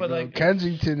Kensington. Right, but like,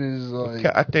 Kensington is like...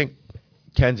 I think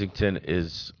Kensington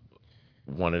is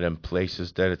one of them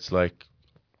places that it's like,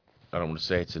 I don't want to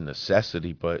say it's a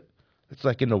necessity, but it's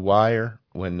like in The Wire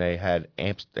when they had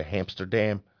the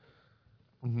Amsterdam,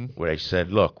 where they said,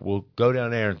 look, we'll go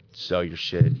down there and sell your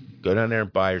shit. Go down there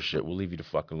and buy your shit. We'll leave you the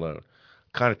fucking alone.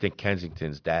 Kind of think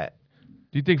Kensington's that.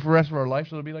 Do you think for the rest of our life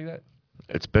it'll be like that?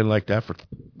 It's been like that for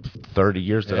 30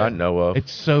 years that I know of.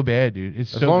 It's so bad, dude.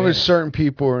 It's as long as certain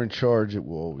people are in charge, it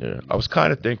will. Yeah. I was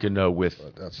kind of thinking, though, with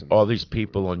all these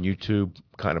people on YouTube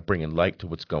kind of bringing light to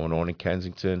what's going on in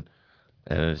Kensington.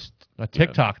 And it's,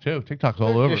 TikTok, too. TikTok's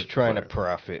all over. Just trying to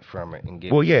profit from it and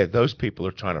get... Well, yeah, those people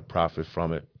are trying to profit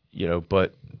from it,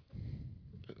 but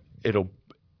it'll...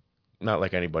 Not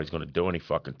like anybody's going to do any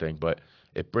fucking thing, but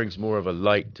it brings more of a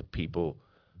light to people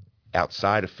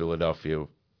outside of Philadelphia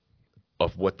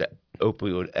of what the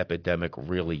opioid epidemic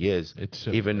really is,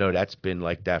 even though that's been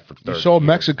like that for 30 You saw years.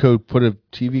 Mexico put a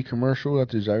TV commercial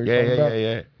out. Is that what you're talking about?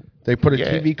 Yeah. They put a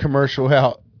TV commercial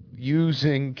out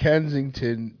using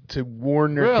Kensington to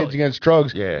warn their kids against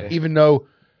drugs, even though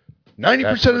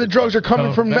 90% of the drugs are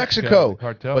coming from Mexico.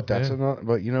 Cartel, but that's another.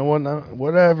 But you know what?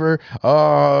 Whatever.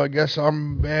 I guess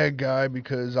I'm a bad guy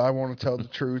because I want to tell the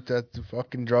truth that the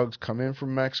fucking drugs come in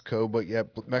from Mexico. But yet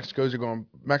Mexico's going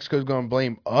to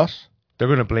blame us. They're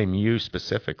going to blame you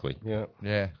specifically.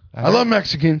 Yeah. I love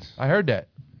Mexicans. I heard that.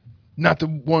 Not the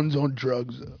ones on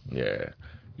drugs, though.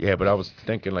 Yeah, but I was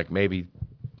thinking like maybe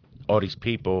all these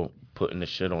people putting the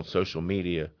shit on social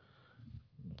media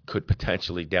could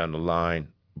potentially down the line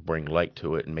bring light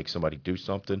to it and make somebody do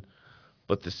something.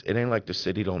 But it ain't like the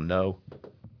city don't know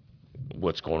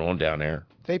what's going on down there.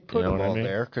 They put them all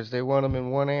there because they want them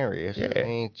in one area, so they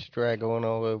ain't straggling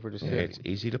all over the city. It's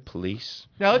easy to police.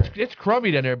 Now, it's crummy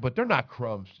down there, but they're not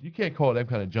crumbs. You can't call them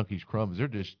kind of junkies crumbs. They're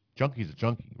just junkies a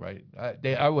junkie, right?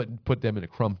 I wouldn't put them in a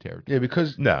crumb territory. Yeah,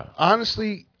 because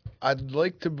honestly, I'd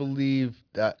like to believe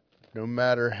that no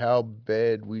matter how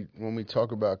bad when we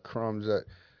talk about crumbs, that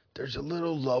there's a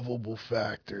little lovable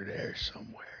factor there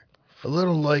somewhere. A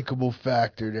little likable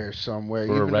factor there somewhere.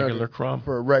 For a regular crumb?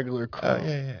 For a regular crumb.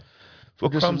 Yeah. Well,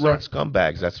 crumbs aren't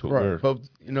scumbags. That's what we're... But,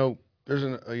 there's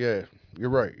You're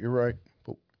right.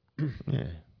 But, Yeah.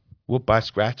 We'll buy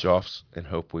scratch-offs and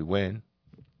hope we win.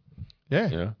 Yeah.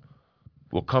 You know?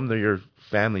 We'll come to your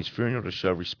family's funeral to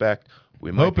show respect.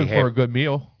 We might Hoping for a good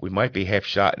meal. We might be half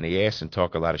shot in the ass and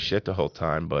talk a lot of shit the whole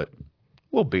time, but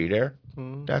we'll be there.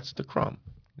 That's the Crumb.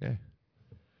 Yeah.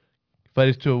 Invite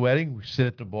us to a wedding. We sit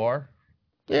at the bar.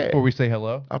 Yeah. Before we say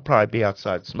hello. I'll probably be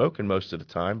outside smoking most of the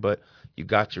time, but you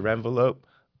got your envelope.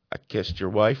 I kissed your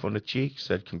wife on the cheek,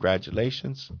 said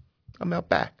congratulations. I'm out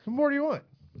back. What more do you want?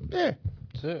 Yeah.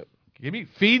 That's it.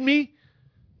 Feed me,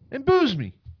 and booze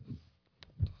me.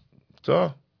 That's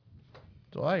all.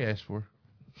 That's all I asked for.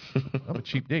 I'm a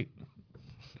cheap date.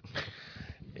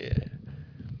 Yeah.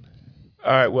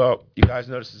 All right, well, you guys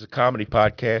know this is a comedy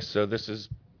podcast, so this is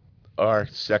our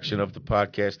section of the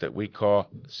podcast that we call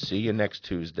See You Next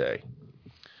Tuesday.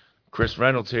 Chris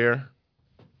Reynolds here.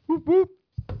 Whoop, whoop.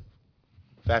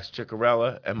 Fats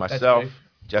Ciccarella and myself,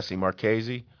 Jesse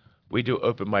Marchese. We do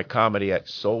open mic comedy at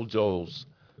Soul Joel's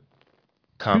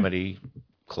Comedy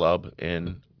Club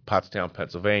in Pottstown,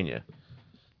 Pennsylvania.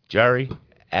 Jerry,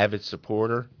 avid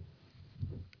supporter,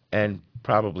 and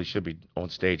probably should be on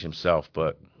stage himself,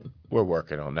 but we're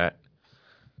working on that.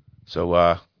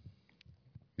 So,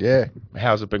 yeah.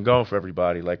 How's it been going for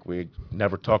everybody? Like, we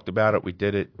never talked about it. We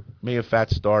did it. Me and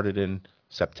Fats started in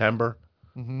September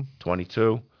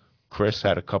 22. Chris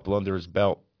had a couple under his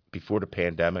belt before the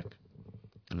pandemic,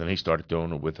 and then he started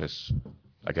doing it with us,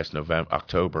 I guess,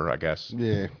 October, I guess.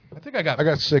 Yeah. I think I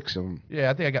got 6 of them. Yeah,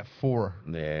 I think I got 4.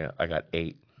 Yeah, I got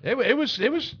 8. It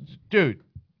was, dude.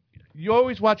 You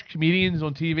always watch comedians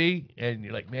on TV, and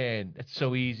you're like, man, that's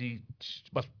so easy.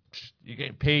 You're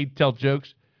getting paid to tell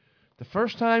jokes. The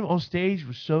first time on stage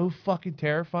was so fucking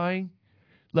terrifying.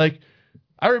 Like,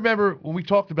 I remember when we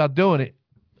talked about doing it,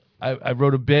 I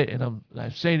wrote a bit, and I'm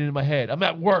saying it in my head. I'm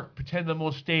at work, pretending I'm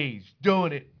on stage,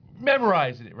 doing it,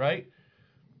 memorizing it, right?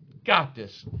 Got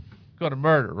this. Going to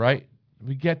murder, right?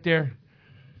 We get there.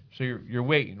 So you're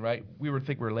waiting, right? We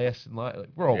think we're last in line. Like,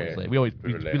 we're always late. We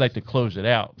like to close it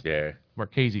out. Yeah.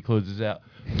 Marchese closes out.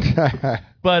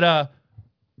 But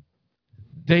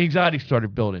the anxiety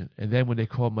started building, and then when they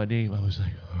called my name, I was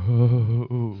like,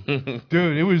 oh,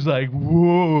 dude, it was like,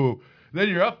 whoa. Then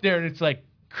you're up there, and it's like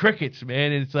crickets,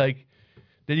 man, and it's like,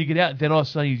 then you get out, and then all of a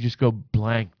sudden you just go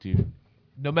blank, dude.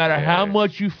 No matter how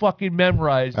much you fucking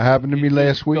memorize, That happened to me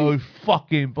last week. Go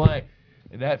fucking blank.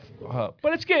 And that,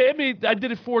 but it's good. I mean, I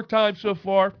did it 4 times so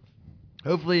far.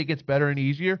 Hopefully, it gets better and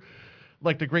easier.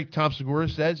 Like the great Tom Segura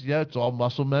says, yeah, it's all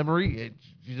muscle memory.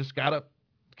 You just gotta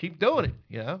keep doing it,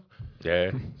 you know.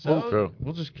 Yeah, so true.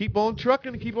 We'll just keep on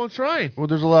trucking and keep on trying. Well,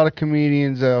 there's a lot of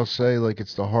comedians that'll say like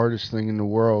it's the hardest thing in the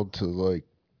world to like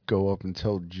go up and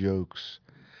tell jokes,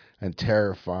 and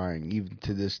terrifying even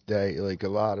to this day. Like a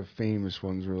lot of famous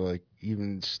ones were like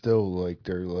even still like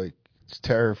they're like it's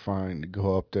terrifying to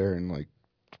go up there and like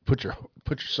put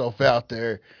yourself out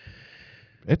there.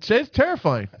 It's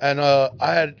terrifying. And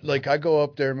I go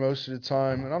up there most of the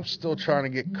time, and I'm still trying to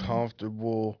get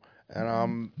comfortable, and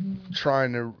I'm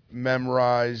trying to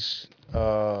memorize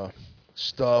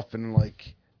stuff, and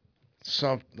like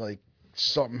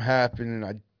something happened, and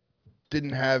I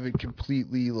didn't have it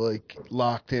completely like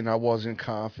locked in. I wasn't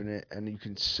confident, and you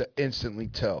can instantly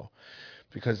tell.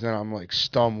 Because then I'm like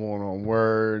stumbling on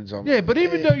words. But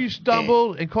even though you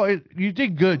stumbled and call it, you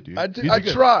did good, dude. I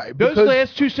tried. Those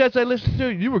last 2 sets I listened to,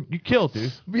 you killed,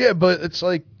 dude. Yeah, but it's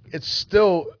like it's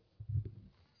still.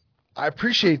 I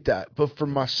appreciate that, but for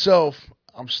myself,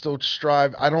 I'm still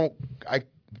striving.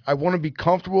 I want to be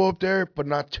comfortable up there, but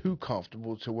not too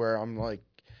comfortable to where I'm like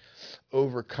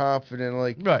overconfident.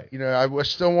 Like, right. You know, I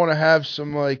still want to have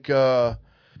some like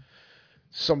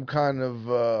some kind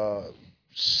of.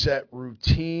 Set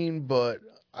routine, but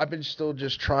I've been still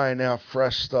just trying out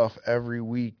fresh stuff every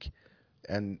week,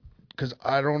 and because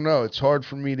I don't know, it's hard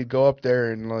for me to go up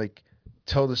there and like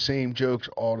tell the same jokes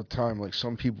all the time like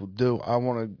some people do. I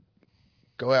want to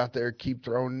go out there, keep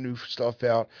throwing new stuff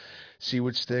out, see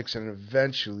what sticks, and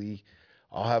eventually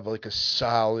I'll have like a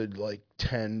solid like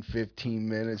 10, 15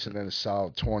 minutes and then a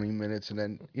solid 20 minutes, and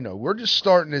then, you know, we're just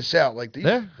starting this out. Like these,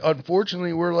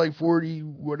 unfortunately, we're like 40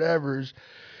 whatevers.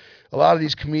 A lot of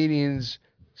these comedians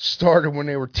started when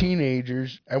they were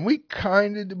teenagers, and we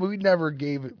never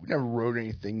wrote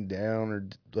anything down or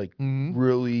like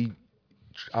really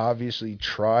obviously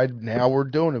tried. Now we're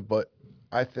doing it, but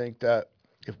I think that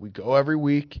if we go every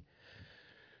week,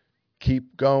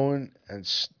 keep going, and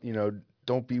you know,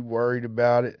 don't be worried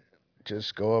about it.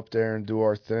 Just go up there and do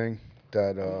our thing.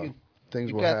 That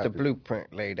things will happen. You got the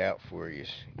blueprint laid out for you.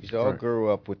 You all grew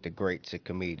up with the greats of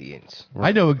comedians.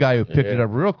 I know a guy who picked it up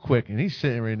real quick, and he's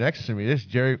sitting right next to me. This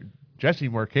Jerry Jesse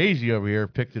Marchese over here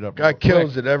picked it up. Guy real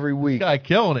kills quick. it every week. Guy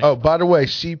killing it. Oh, by the way, at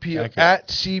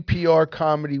CPR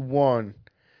Comedy 1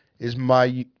 is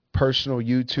my personal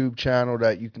YouTube channel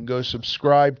that you can go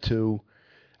subscribe to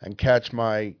and catch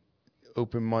my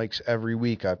open mics every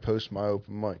week. I post my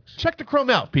open mics. Check the Crumb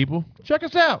out, people. Check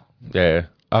us out. Yeah,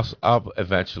 I'll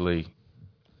eventually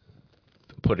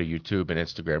put a YouTube and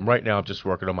Instagram. Right now, I'm just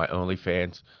working on my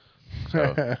OnlyFans.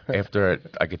 So after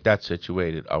I get that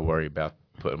situated, I'll worry about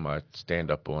putting my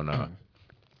stand-up on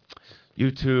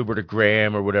YouTube or the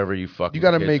Gram or whatever you fucking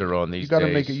kids are on these days. You got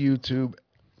to make a YouTube.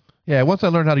 Yeah, once I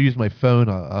learn how to use my phone,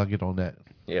 I'll get on that.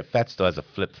 Yeah, Fat still has a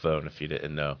flip phone, if you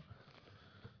didn't know.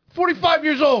 45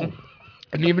 years old.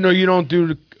 And even though you don't do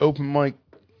the open mic,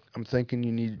 I'm thinking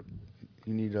you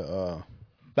need a.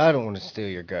 I don't want to steal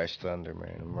your guys' thunder,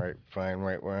 man. I'm fine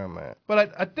right where I'm at.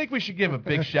 But I think we should give a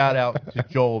big shout out to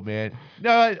Joel, man.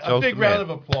 No, a big round of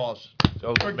applause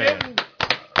for giving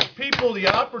people the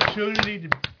opportunity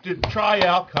to try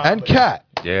out comedy. And Kat.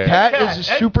 Yeah. Kat is a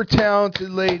super talented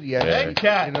lady. And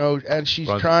Kat. You know, and she's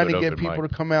Runs trying a to good get open people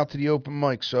mic. to come out to the open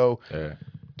mic. So,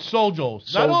 Soul Joel's.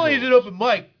 Soul Not only is Joel's. it open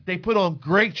mic, they put on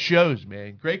great shows,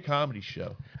 man. Great comedy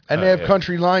show. and they have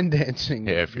country line dancing.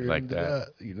 Yeah, if you like that.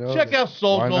 You know, Check out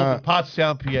Soul why Joel's not? in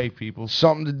Pottstown, PA, people.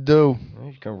 Something to do.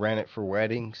 You can rent it for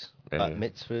weddings, bat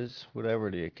mitzvahs,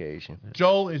 whatever the occasion.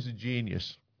 Joel is a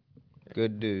genius.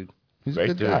 Good dude. He's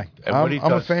Great a good dude. guy. And I'm, what he I'm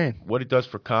does, a fan. What he does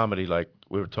for comedy, like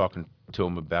we were talking to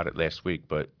him about it last week,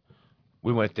 but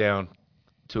we went down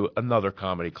to another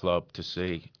comedy club to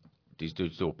see these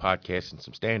dudes do a podcast and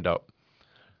some stand-up.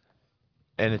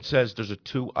 And it says there's a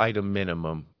 2-item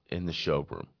minimum in the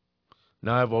showroom.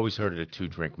 Now, I've always heard of the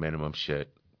 2-drink minimum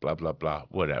shit, blah, blah, blah,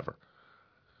 whatever.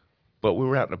 But we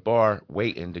were out in the bar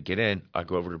waiting to get in. I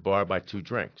go over to the bar, buy 2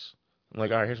 drinks. I'm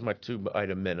like, all right, here's my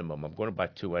 2-item minimum. I'm going to buy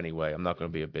 2 anyway. I'm not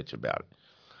going to be a bitch about it.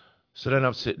 So then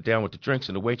I'm sitting down with the drinks,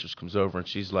 and the waitress comes over, and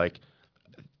she's like,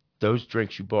 those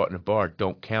drinks you bought in the bar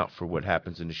don't count for what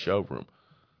happens in the showroom.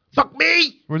 Fuck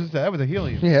me! Where's this at? That was a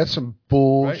Helium. Yeah, that's some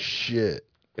bullshit.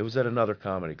 It was at another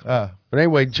comedy club. But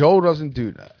anyway, Joel doesn't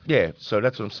do that. Yeah, so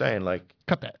that's what I'm saying. Like,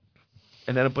 cut that.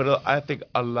 And then, but I think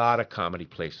a lot of comedy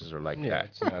places are like that.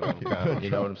 It's not uncommon. You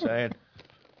know what I'm saying?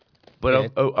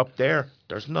 But up there,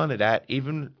 there's none of that.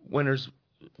 Even when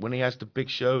he has the big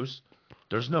shows,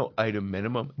 there's no item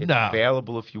minimum. It's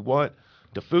available if you want.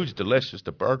 The food's delicious.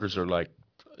 The burgers are like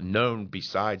known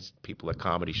besides people at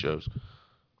comedy shows.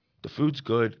 The food's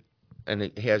good, and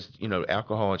it has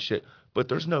alcohol and shit. But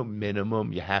there's no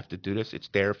minimum. You have to do this. It's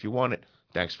there if you want it.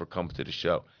 Thanks for coming to the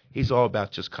show. He's all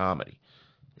about just comedy.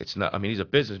 It's not. I mean, he's a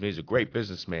businessman. He's a great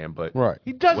businessman, but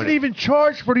He doesn't even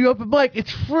charge for the open mic.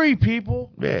 It's free, people.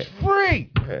 Yeah. It's free.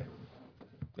 Yeah.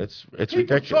 It's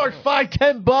People ridiculous. charge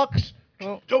 $5-10.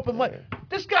 Open mic.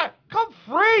 This guy, come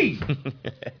free.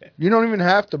 You don't even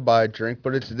have to buy a drink,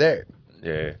 but it's there.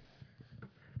 Yeah.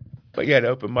 But yeah, the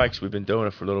open mics, we've been doing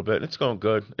it for a little bit. And it's going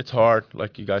good. It's hard,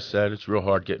 like you guys said. It's real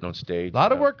hard getting on stage. A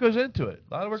lot of work goes into it.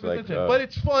 But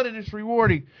it's fun and it's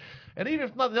rewarding. And even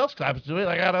if nothing else happens to it,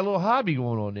 I got a little hobby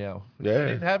going on now. Yeah. I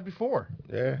didn't have before.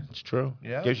 Yeah, it's true.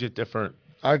 Yeah. Gives you a different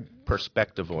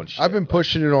perspective on shit. I've been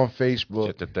pushing it on Facebook.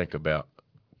 Shit to think about.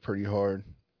 Pretty hard.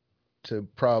 To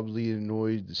probably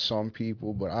annoy some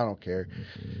people, but I don't care.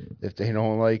 If they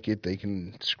don't like it, they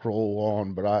can scroll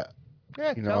on. But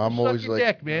Yeah, I'm suck always your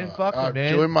like, dick, man. Fuck it,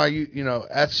 man. join my,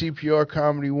 at CPR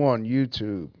Comedy 1,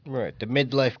 YouTube. Right, the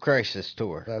midlife crisis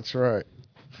tour. That's right.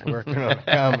 Working on a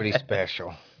comedy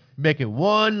special. Making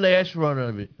one last run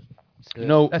of it.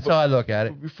 No, That's how I look at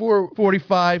it. Before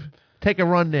 45, take a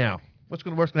run now. What's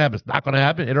going to worst going to happen? It's not going to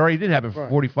happen. It already did happen for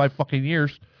 45 fucking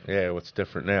years. Yeah, what's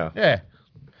different now? Yeah.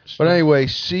 But anyway,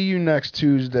 see you next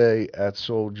Tuesday at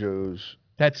Soul Joe's.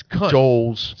 That's cunt.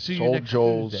 Joel's. See you Soul next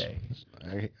Joel's.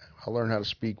 Tuesday. I'll learn how to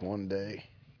speak one day.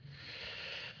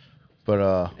 But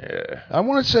I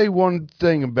want to say one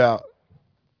thing about,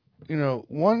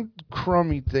 one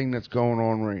crummy thing that's going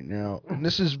on right now. And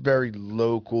this is very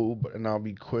local, and I'll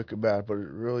be quick about it, but it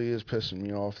really is pissing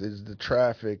me off, is the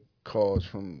traffic cause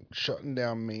from shutting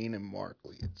down Main and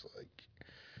Markley. It's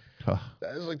like,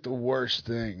 that is like the worst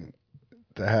thing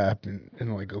to happen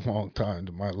in like a long time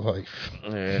to my life.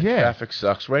 Yeah. Traffic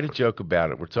sucks. Write a joke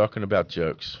about it. We're talking about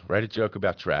jokes. Write a joke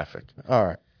about traffic. All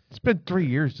right. It's been 3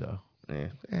 years, though.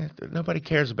 Yeah. Nobody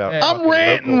cares about I'm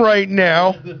ranting right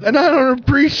now, and I don't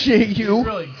appreciate you. He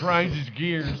really grinds his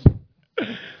gears.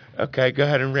 Okay, go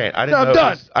ahead and rant. I I'm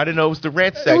done. I didn't know it was the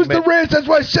rant It segment. was the rant. That's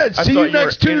what I said. I See thought you you were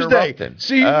next Tuesday. interrupting.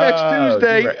 See you next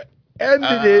Tuesday.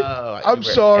 Ended it. I'm you were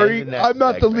sorry. ending that I'm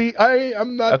not the segment. lead.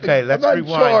 I'm not. Okay, the, let's I'm not in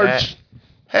rewind charge. that.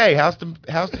 Hey, how's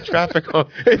the traffic on?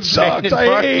 It sucks. Main and I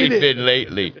Barkley hate it. been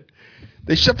lately?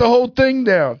 They shut the whole thing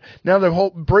down. Now the whole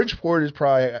Bridgeport has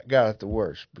probably got it the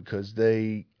worst because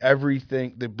the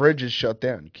bridge is shut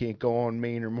down. You can't go on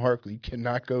Main or Markley. You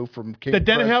cannot go from King. The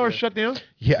Denhauer shut down?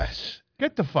 Yes.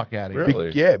 Get the fuck out of here.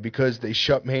 Really? Yeah, because they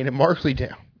shut Main and Markley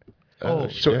down. Oh,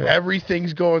 So shit.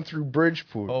 everything's going through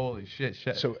Bridgeport. Holy shit.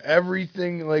 So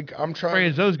everything, like, I'm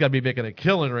trying. Franzo's got to be making a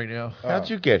killing right now. How'd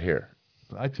you get here?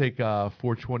 I take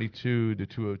 422 to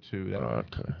 202.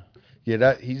 Okay.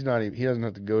 Yeah, he doesn't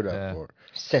have to go that far.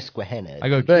 Susquehanna. I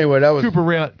go. But anyway, that was Trooper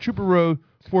Road,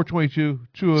 422,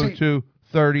 202,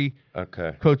 30.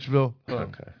 Okay. Coatesville.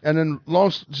 Okay. And then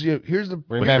here's the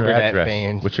Remember that,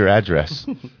 fans. What's your address?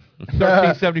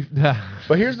 1370.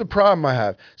 But here's the problem I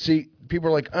have. See, people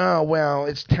are like, oh, well,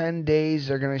 it's 10 days.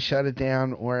 They're going to shut it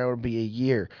down, or it'll be a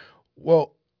year.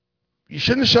 Well, you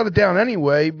shouldn't have shut it down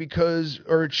anyway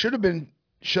or it should have been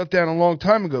shut down a long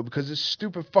time ago because this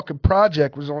stupid fucking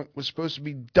project was supposed to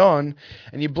be done,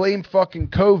 and you blame fucking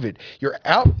COVID. You're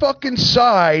out fucking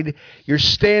side. You're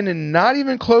standing not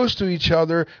even close to each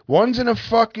other. One's in a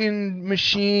fucking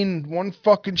machine, one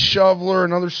fucking shoveler,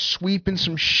 another sweeping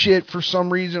some shit for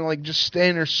some reason, like just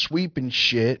standing there sweeping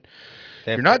shit.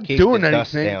 You're not doing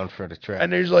anything. Down for the track.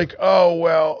 And there's like, oh,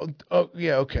 well,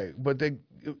 yeah, okay. But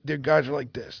their guys are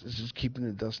like this. This is keeping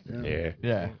the dust down.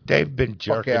 Yeah. They've been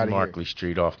jerking outta Markley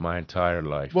Street off my entire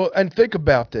life. Well, and think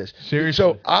about this. Seriously?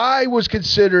 So I was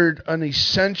considered an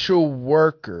essential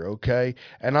worker, okay?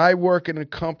 And I work in a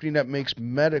company that makes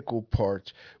medical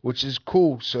parts, which is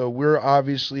cool. So we're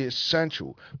obviously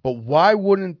essential. But why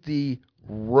wouldn't the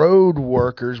road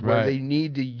workers, where they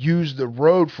need to use the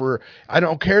road for, I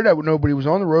don't care that nobody was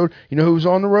on the road. You know who was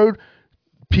on the road?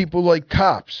 People like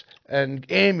cops and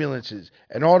ambulances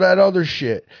and all that other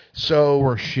shit.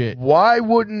 So why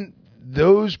wouldn't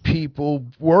those people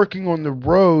working on the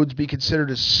roads be considered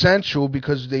essential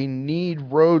because they need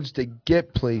roads to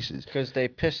get places? Because they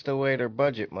pissed away their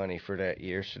budget money for that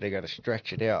year, so they got to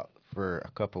stretch it out for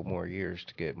a couple more years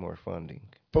to get more funding.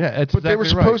 But they were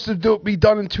supposed to be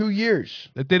done in 2 years.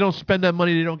 If they don't spend that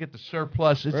money, they don't get the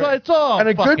surplus. It's all and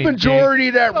a good fucking majority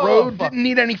of that big. road didn't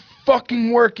need any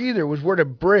fucking work either. It was where the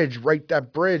bridge,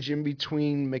 that bridge in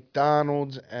between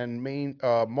McDonald's and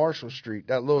Marshall Street,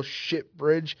 that little shit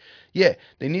bridge. Yeah,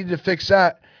 they needed to fix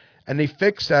that, and they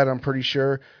fixed that, I'm pretty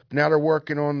sure. Now they're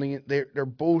working on they're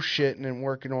bullshitting and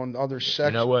working on other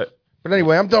sections. You know what? But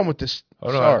anyway, I'm done with this.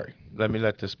 Sorry.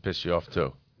 Let this piss you off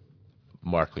too.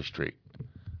 Markley Street.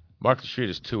 Markley Street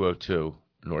is 202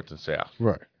 north and south.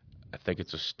 Right. I think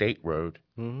it's a state road.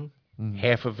 Mm-hmm.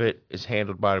 Half of it is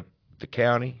handled by the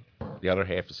county. The other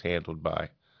half is handled by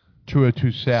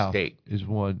 202 South state. is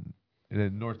one, and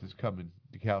then north is coming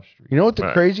to Cow Street. You know what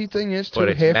the crazy thing is? But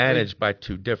it's managed by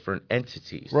two different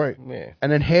entities. Right. Yeah.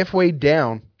 And then halfway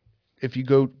down, if you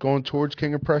going towards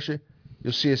King of Prussia,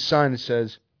 you'll see a sign that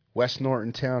says West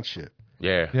Norton Township.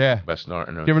 Yeah. West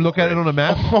Norton. You ever look at it on a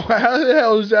map? Oh, how the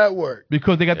hell does that work?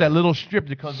 Because they got that little strip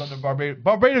that comes under Barbados.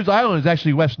 Barbados Island is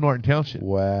actually West Norton Township.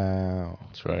 Wow.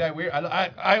 That's right. Yeah, weird.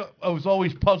 I was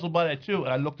always puzzled by that too,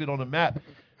 and I looked it on the map.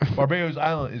 Barbados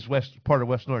Island is part of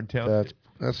West Norton Township.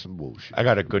 That's some bullshit. I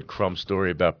got a good Crumb story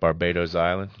about Barbados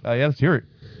Island. Yeah, let's hear it.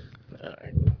 All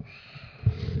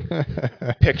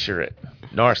right. Picture it.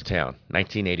 Norristown,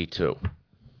 1982.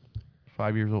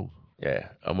 5 years old. Yeah.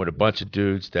 I'm with a bunch of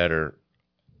dudes that are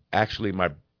actually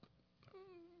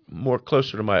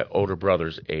closer to my older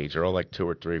brother's age. They're all like 2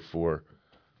 or 3, 4,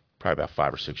 probably about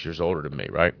 5 or 6 years older than me,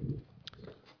 right?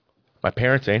 My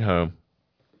parents ain't home.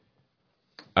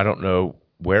 I don't know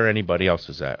where anybody else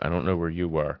is at. I don't know where you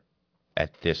were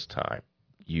at this time.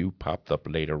 You popped up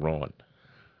later on.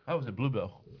 I was at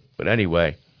Bluebell. But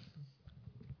anyway,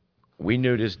 we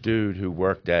knew this dude who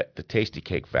worked at the Tasty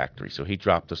Cake Factory, so he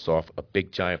dropped us off a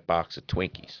big giant box of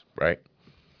Twinkies, right?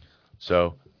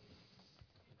 So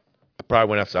I probably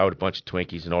went outside with a bunch of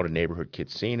Twinkies, and all the neighborhood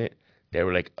kids seen it. They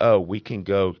were like, oh, we can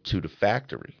go to the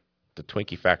factory. The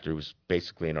Twinkie factory was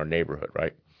basically in our neighborhood,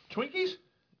 right? Twinkies?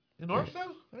 In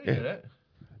Norristown? I didn't hear that.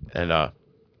 And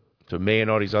so me and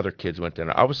all these other kids went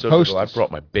there. I was so little, I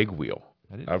brought my big wheel.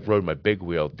 I rode my big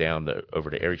wheel down over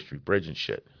the Erie Street Bridge and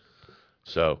shit.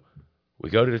 So we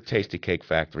go to the Tasty Cake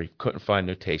Factory. Couldn't find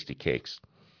no Tasty Cakes.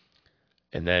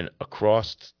 And then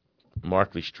across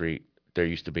Markley Street, there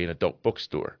used to be an adult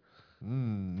bookstore.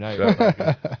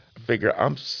 So figure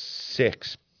I'm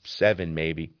 6, 7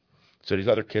 maybe. So these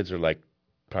other kids are like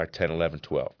probably 10, 11,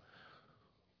 12.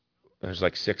 There's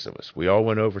like 6 of us. We all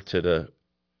went over to the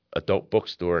adult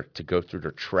bookstore to go through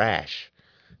their trash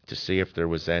to see if there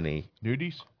was any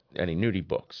nudie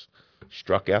books.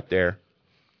 Struck out there.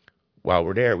 While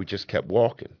we're there, we just kept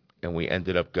walking, and we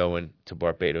ended up going to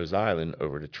Barbados Island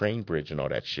over the train bridge and all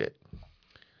that shit.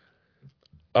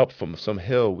 up from some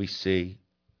hill, we see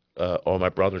all my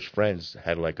brother's friends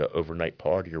had like a overnight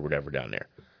party or whatever down there.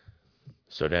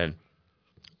 So then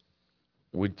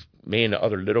me and the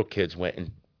other little kids went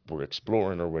and were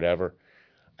exploring or whatever.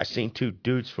 I seen two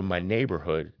dudes from my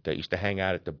neighborhood that used to hang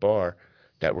out at the bar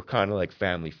that were kind of like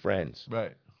family friends.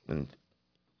 Right. And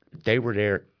they were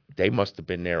there. They must have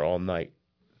been there all night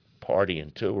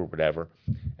partying too or whatever.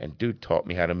 And dude taught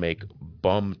me how to make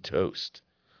bum toast,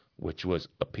 which was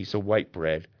a piece of white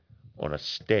bread on a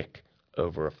stick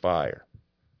over a fire.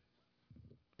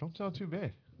 Don't sound too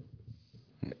bad.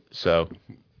 So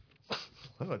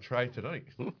I'm gonna try it tonight.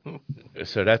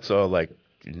 so that's all like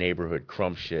neighborhood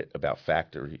crumb shit about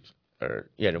factories. Or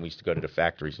yeah, then we used to go to the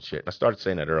factories and shit. I started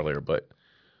saying that earlier, but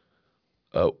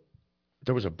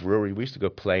there was a brewery. We used to go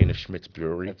play in the Schmidt's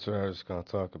Brewery. That's what I was going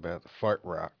to talk about. The Fart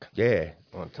Rock. Yeah.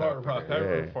 On Fart top Rock. of I it.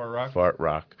 remember Fart Rock. Fart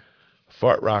Rock.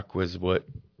 Fart Rock was when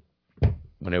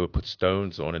they would put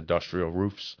stones on industrial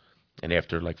roofs, and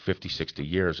after like 50, 60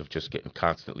 years of just getting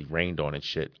constantly rained on and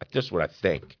shit, this is what I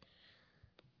think.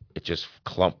 It just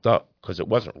clumped up because it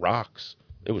wasn't rocks.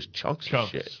 It was chunks of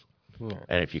shit. Yeah.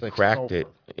 And if you It's like cracked it,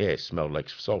 sulfur. it smelled like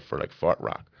sulfur, like Fart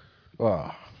Rock.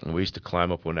 Oh. And we used to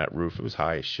climb up on that roof. It was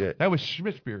high as shit. That was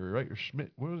Schmidt's Brewery, right? Or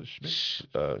Schmidt? What was it?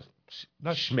 Schmidt?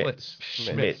 Not Schmidt's.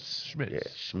 Schmidt's. Yeah,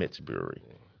 Schmidt's Brewery.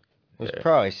 It was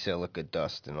probably silica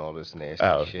dust and all this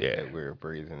nasty shit yeah. that we were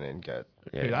breathing in. Got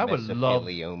Dude, I would love.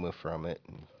 mesothelioma from it.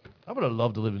 I would have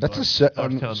loved to live in. That's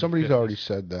Darktown somebody's in the already 50s.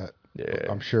 said that.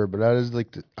 Yeah. I'm sure, but that is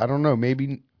like I don't know.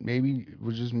 Maybe it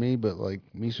was just me, but like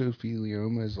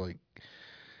mesothelioma is like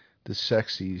the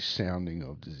sexy sounding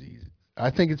of disease. I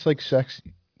think it's like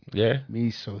sexy. Yeah.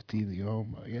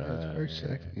 Mesothelioma. Yeah, it's very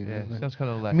sexy. You Yeah, know? it sounds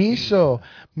kind of like Mesothelioma.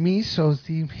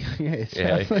 Yeah, it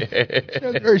sounds, like, it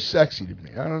sounds very sexy to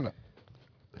me. I don't know.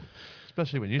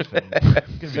 Especially when you said it.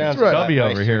 Sounds Dummy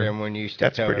nicer over here. than when you used to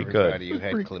That's tell pretty good. everybody you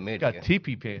had chlamydia. Got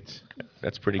teepee pants.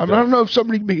 That's pretty I good. don't know if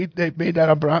somebody made that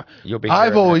up, but You'll be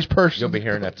I've hearing always that. personally You'll be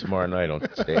hearing that tomorrow night on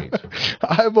stage.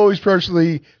 I've always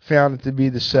personally found it to be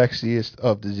the sexiest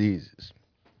of diseases.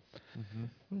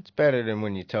 It's better than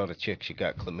when you tell the chick she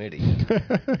got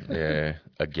chlamydia. Yeah,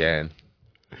 again.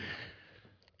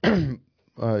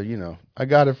 You know, I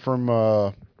got it from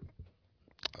a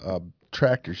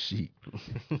tractor seat.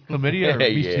 Chlamydia or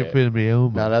Yeah.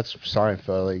 mesothelioma? Now that's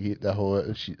Seinfeld. Like the whole,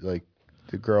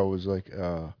 the girl was like,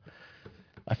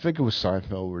 I think it was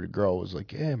Seinfeld where the girl was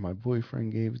like, yeah, my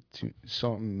boyfriend gave it to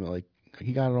something like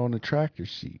he got it on the tractor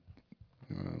seat.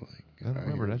 I don't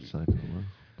remember that Seinfeld one.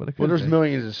 But it Well, could there's be.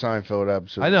 millions of Seinfeld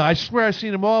episodes. I know. I swear I've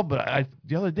seen them all, but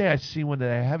the other day I seen one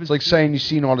that I haven't. It's like seen. saying you've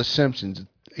seen all the Simpsons.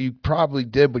 You probably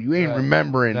did, but you ain't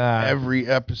remembering Nah. every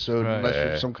episode Right. unless Yeah.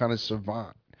 you're some kind of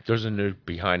savant. There's a new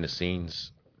behind the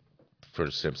scenes for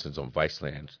The Simpsons on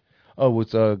Viceland. Oh,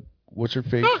 with what's her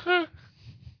face?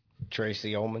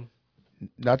 Tracy Ullman.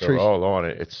 Not They're Tracy. all on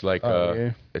it. It's like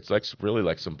Yeah. it's like really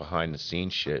like some behind the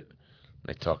scenes shit.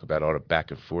 They talk about all the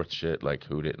back and forth shit, like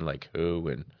who didn't like who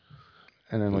and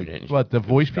And then who like, didn't What, the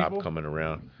voice stop people? coming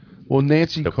around. well,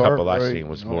 Nancy The Cartwright. couple I seen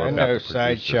was more I about know the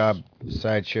producers.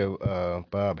 Sideshow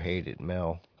Bob hated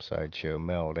Mel. Sideshow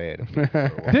Mel, they had him for a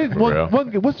while. Did real.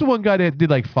 what's the one guy that did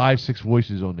like 5-6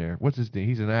 voices on there? What's his name?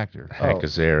 He's an actor. Hank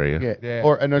Azaria. Yeah. Yeah.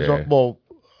 Or and there's Yeah.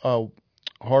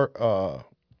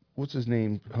 what's his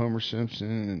name? Homer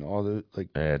Simpson and all the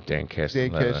like. Dan Dan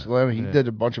Castellaneta. Castellaneta. He did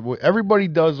a bunch of voices. Everybody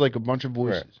does like a bunch of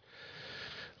voices.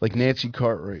 Like Nancy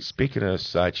Cartwright. Speaking of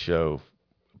Sideshow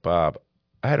Bob,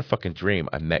 I had a fucking dream.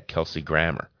 I met Kelsey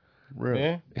Grammer. Really?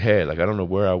 Yeah? Hey, like I don't know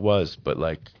where I was, but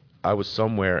like I was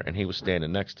somewhere and he was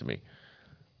standing next to me.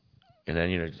 And then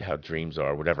you know how dreams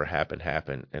are. Whatever happened,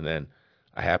 happened. And then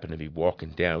I happened to be walking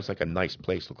down. It was like a nice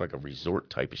place, looked like a resort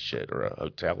type of shit or a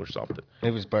hotel or something.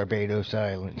 It was Barbados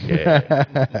Island.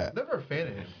 Yeah. Never a fan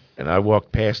of him. And I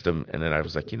walked past him, and then I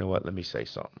was like, you know what? Let me say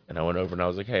something. And I went over and I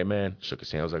was like, hey man, shook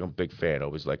his hand. I was like, I'm a big fan.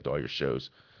 Always liked all your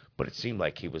shows. But it seemed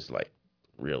like he was like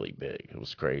really big. It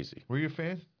was crazy. Were you a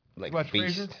fan? Like Watch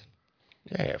Beast. Frasier?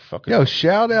 Yeah, fucking. Yo,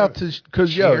 shout out to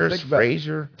because yo, Cheers, think about it.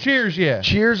 Frasier. Cheers, yeah.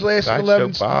 Cheers lasted Sideshow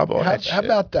 11. Bob, all how, that how shit.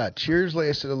 about that? Cheers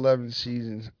lasted 11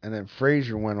 seasons, and then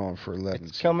Frasier went on for 11 It's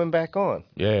seasons. coming back on.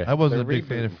 Yeah. I wasn't They're a big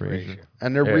fan of rebooting Frasier.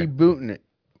 And they're Yeah. rebooting it.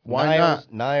 Why Niles,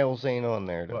 not? Niles ain't on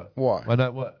there, though. What? Why? Why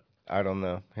not? What? I don't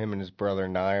know. Him and his brother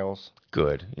Niles.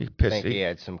 Good. He I think he pissy.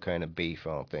 had some kind of beef. I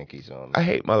don't think he's on I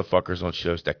there. hate motherfuckers on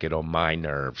shows that get on my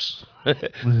nerves.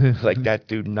 Like that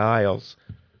dude Niles.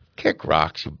 Kick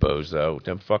rocks, you bozo.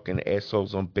 Them fucking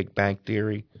assholes on Big Bang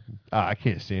Theory. I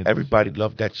can't stand it. Everybody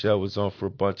loved that show. It was on for a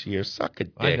bunch of years. Suck a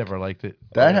dick. I never liked it.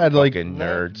 That had like Fucking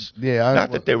nerds. yeah,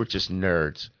 Not that they were just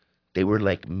nerds. They were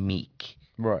like meek.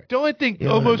 Right. The only thing You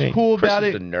know what I almost mean? cool Chris about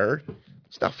is it, a nerd.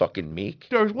 It's not fucking meek.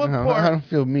 there was one No, part. I don't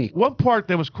feel meek. One part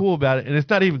that was cool about it, and it's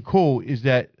not even cool, is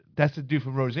that's the dude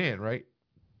from Roseanne, right?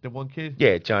 The one kid.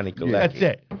 Yeah, Johnny Galecki. That's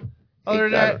it. Other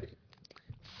than that,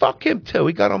 Fuck him too.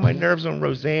 He got on my nerves on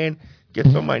Roseanne.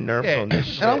 Gets on my nerves Yeah. on this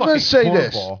shit. And I'm going to say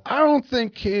this. cornball. I don't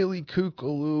think Kaylee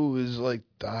Kukulu is like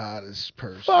the hottest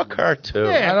person. Fuck her too.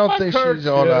 Yeah. I don't fuck think her she's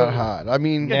all too. that hot. I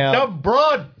mean, you Now- dumb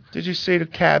broad. Did you see The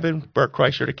Cabin? Burt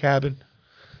Kreischer, The Cabin?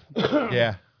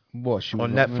 Yeah. what, she was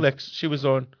On Netflix. She was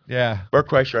on. Yeah. Burt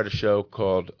Kreischer had a show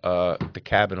called The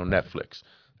Cabin on Netflix.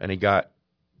 And he got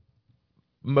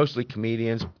mostly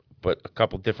comedians, but a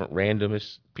couple different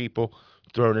randomest people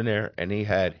thrown in there. And he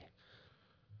had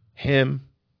him,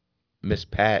 Miss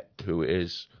Pat, who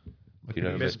is, you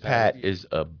know, Miss Pat is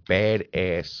a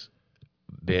badass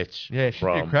bitch Yeah, she's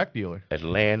from a crack dealer.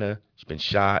 Atlanta. She's been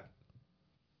shot.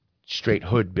 Straight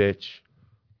hood bitch.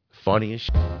 Funny as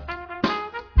shit.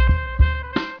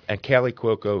 And Callie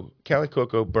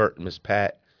Cuoco, Bert, Miss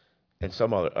Pat, and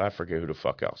some other, I forget who the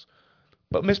fuck else.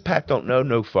 But Miss Pat don't know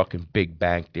no fucking Big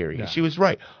Bang Theory. Yeah. And she was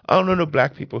right. I don't know no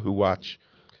black people who watch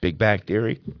Big Bang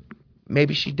Theory.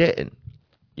 Maybe she didn't.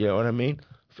 You know what I mean?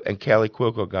 And Callie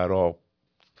Cuoco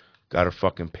got her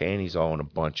fucking panties all in a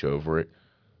bunch over it.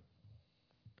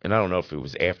 And I don't know if it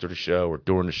was after the show or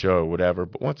during the show or whatever.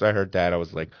 But once I heard that, I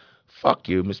was like, fuck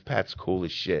you. Miss Pat's cool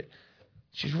as shit.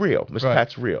 She's real. Miss Right.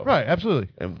 Pat's real. Right, absolutely.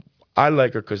 And I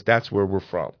like her because that's where we're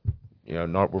from. You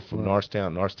know, we're from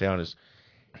Norristown. Norristown is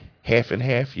half and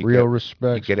half. You real get,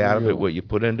 respect. You get out of it real. what you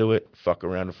put into it. Fuck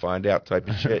around and find out type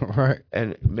of shit. Right.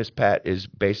 And Miss Pat is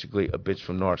basically a bitch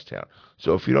from Norristown.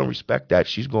 So if you don't respect that,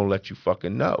 she's going to let you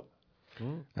fucking know.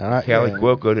 And Callie yeah.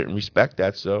 Cuoco didn't respect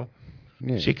that, so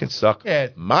Yeah. she can suck Yeah.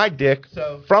 my dick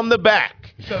So- from the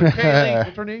back. So Kaylee,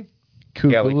 what's her name?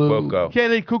 Callie Kukulu. Cuoco.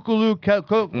 Kaylee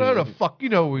Kukulu. Where the fuck? You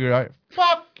know who you are.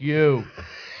 Fuck you.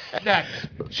 Next.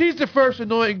 She's the first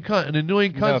annoying cunt. An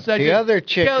annoying cunt No, segment. the other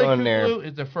chick Kaylee on there- Kukulu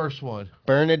is the first one.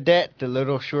 Bernadette, the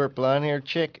little short blonde haired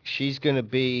chick, she's going to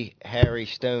be Harry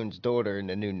Stone's daughter in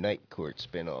the new Night Court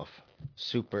spinoff.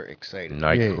 Super excited.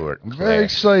 Night Yeah, Court. I'm very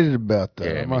class. excited about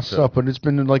that Yeah, me myself, but it's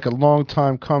been like a long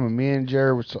time coming. Me and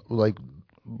Jared was like,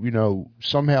 you know,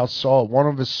 somehow saw it. One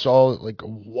of us saw it like a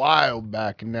while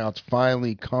back, and now it's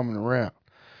finally coming around.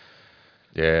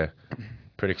 Yeah.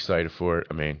 Pretty excited for it.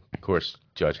 I mean, of course,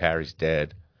 Judge Harry's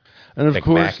dead. And of Nick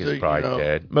course, Mack is probably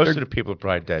dead. Most of the people are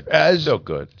probably dead. Still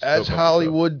good. Still As good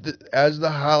Hollywood, as the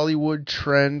Hollywood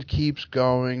trend keeps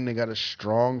going, they got a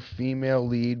strong female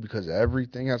lead because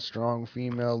everything has strong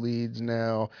female leads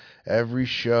now. Every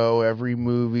show, every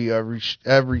movie,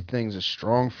 everything's a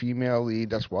strong female lead.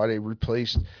 That's why they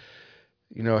replaced,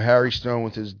 you know, Harry Stone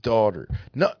with his daughter.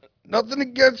 Nothing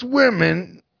against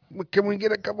women. Can we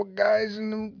get a couple guys in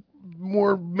the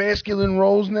more masculine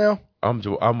roles now?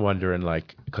 I'm wondering,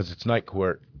 like, because it's Night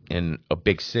Court in a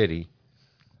big city,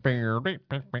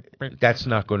 that's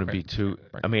not going to be too.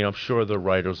 I mean, I'm sure the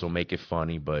writers will make it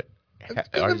funny, but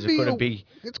is it going to be?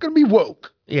 It's going to be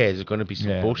woke. Yeah, is it going to be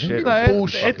some bullshit?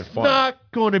 It's not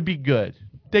going to be good.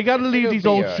 They got to leave It'll these be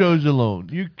old alright. shows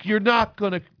alone. You're not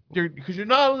going to. Because you're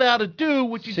not allowed to do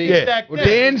what you See, did back then.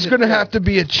 Dan's going to have to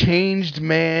be a changed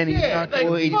man. He's Yeah, not like,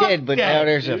 Well, he fuck did, but that, now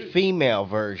there's dude. a female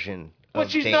version. But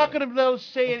of she's Dan. not going to be able to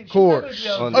say it. Of course.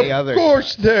 On the other Of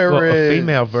course side. there Well, is. a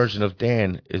female version of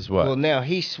Dan is what? Well, now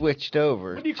he switched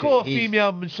over. What do you call a he's-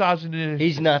 female misogynist?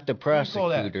 He's not the do you call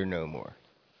that? prosecutor no more.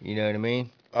 You know what I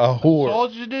mean? A whore.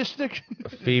 Misogynistic? a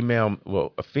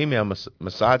female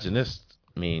misogynist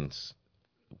means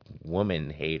woman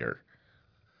hater.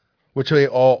 Which they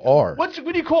all are. What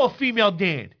do you call a female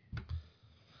Dan?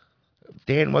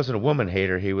 Dan wasn't a woman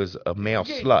hater. He was a male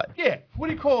slut. Yeah. What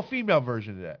do you call a female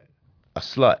version of that? A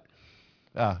slut.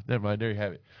 Ah, never mind. There you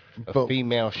have it. A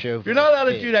female show. You're not allowed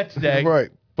to do that today. Right.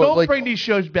 But Don't like, bring these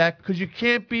shows back because you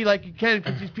can't be like you can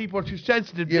because these people are too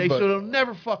sensitive Yeah, today, but- so it'll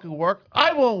never fucking work.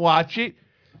 I won't watch it.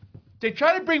 They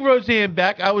tried to bring Roseanne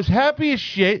back. I was happy as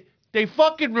shit. They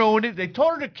fucking ruined it. They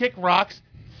told her to kick rocks.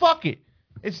 Fuck it.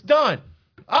 It's done.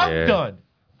 I'm Yeah. done.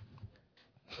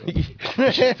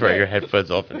 You should throw your headphones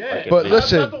off and fucking But leave.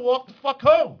 listen- I'm about to walk the fuck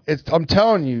home. I'm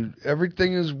telling you,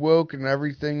 everything is woke and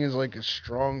everything is like a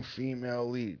strong female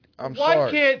lead. I'm Why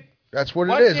sorry. can't That's what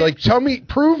why it is. can't- Like,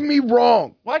 prove me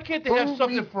wrong. Why can't they Prove have me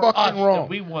something for fucking us wrong. that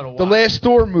we want to watch? The last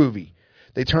Thor movie,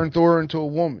 they turned Thor into a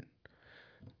woman.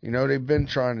 You know, they've been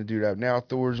trying to do that. Now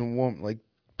Thor's a woman. Like,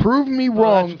 prove me Well,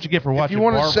 wrong. that's what you get for if watching you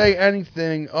want to Marvel. say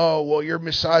anything, oh, well, you're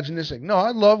misogynistic. No, I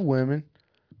love women,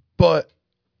 but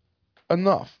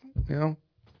enough. You know,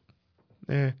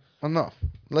 Yeah. enough.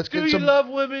 Let's Do get you some. love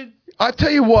women? I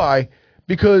tell you why.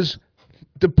 Because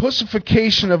the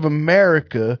pussification of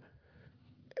America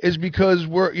is because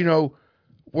we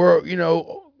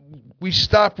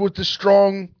stopped with the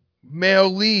strong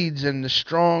male leads and the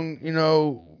strong,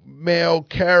 male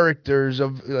characters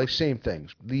of like same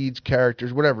things, leads,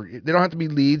 characters, whatever. They don't have to be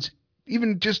leads,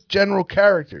 even just general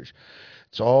characters.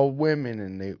 It's all women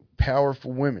and they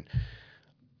powerful women.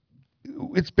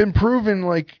 It's been proven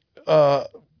like a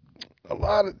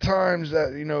lot of times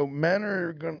that men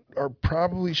are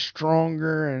probably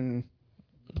stronger and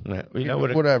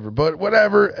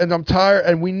whatever. And I'm tired,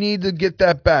 and we need to get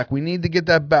that back. We need to get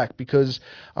that back because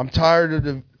I'm tired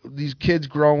of these kids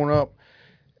growing up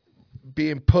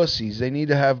being pussies. We need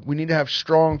to have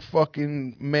strong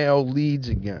fucking male leads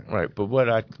again. Right, but what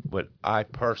I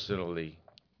personally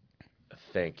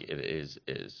think it is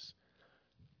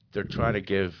they're trying to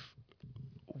give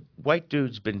white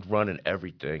dudes been running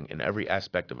everything in every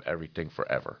aspect of everything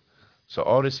forever. So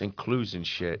all this inclusion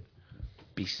shit,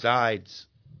 besides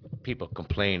people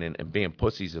complaining and being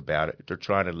pussies about it, they're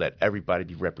trying to let everybody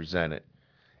be represented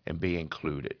and be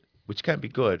included, which can be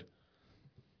good.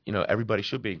 Everybody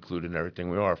should be included in everything.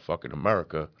 We are fucking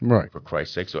America, right? For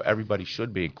Christ's sake, so everybody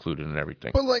should be included in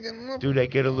everything. But do they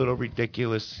get a little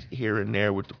ridiculous here and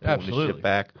there with the pulling the shit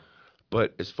back?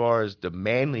 But as far as the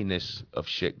manliness of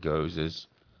shit goes, is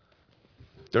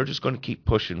they're just going to keep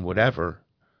pushing whatever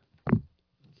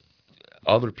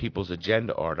other people's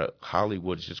agenda are.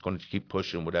 Hollywood is just going to keep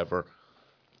pushing whatever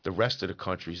the rest of the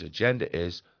country's agenda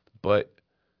is. But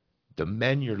the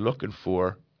men you're looking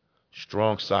for,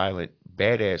 strong, silent,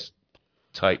 badass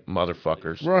type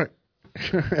motherfuckers, right?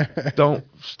 Don't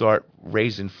start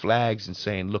raising flags and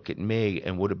saying, "Look at me,"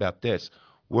 and what about this?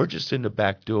 We're just in the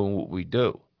back doing what we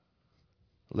do.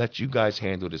 Let you guys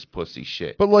handle this pussy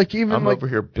shit. But I'm over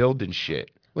here building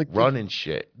shit, running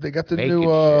shit. They got the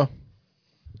new.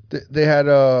 They had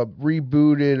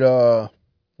rebooted.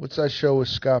 What's that show with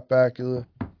Scott Bakula?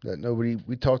 That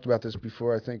we talked about this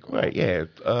before, I think. Right? Yeah.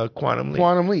 Quantum Leap.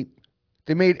 Quantum Leap.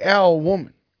 They made Al a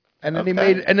woman, and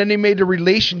then they made the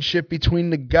relationship between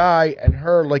the guy and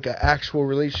her like an actual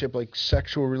relationship, like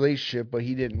sexual relationship, but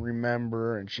he didn't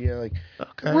remember, and she had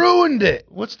ruined it.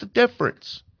 What's the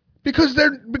difference? Because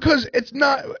it's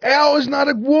not Al is not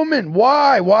a woman.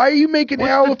 Why? Why are you making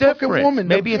Al a fucking woman?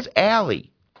 Maybe it's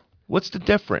Allie. What's the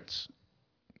difference?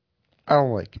 I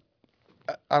don't like it.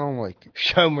 I don't like it.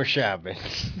 Shomer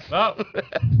Shabbos. Oh.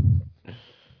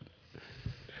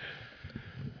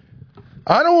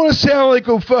 I don't want to sound like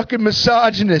a fucking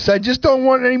misogynist. I just don't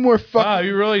want any more fucking. Nah,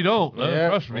 you really don't.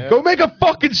 Trust me. Go make a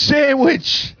fucking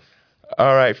sandwich.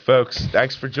 All right, folks.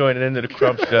 Thanks for joining into the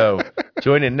Crumb Show.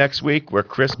 Join in next week where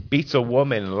Chris beats a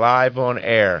woman live on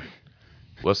air.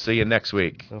 We'll see you next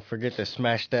week. Don't forget to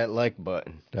smash that like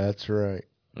button. That's right.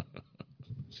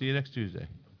 See you next Tuesday.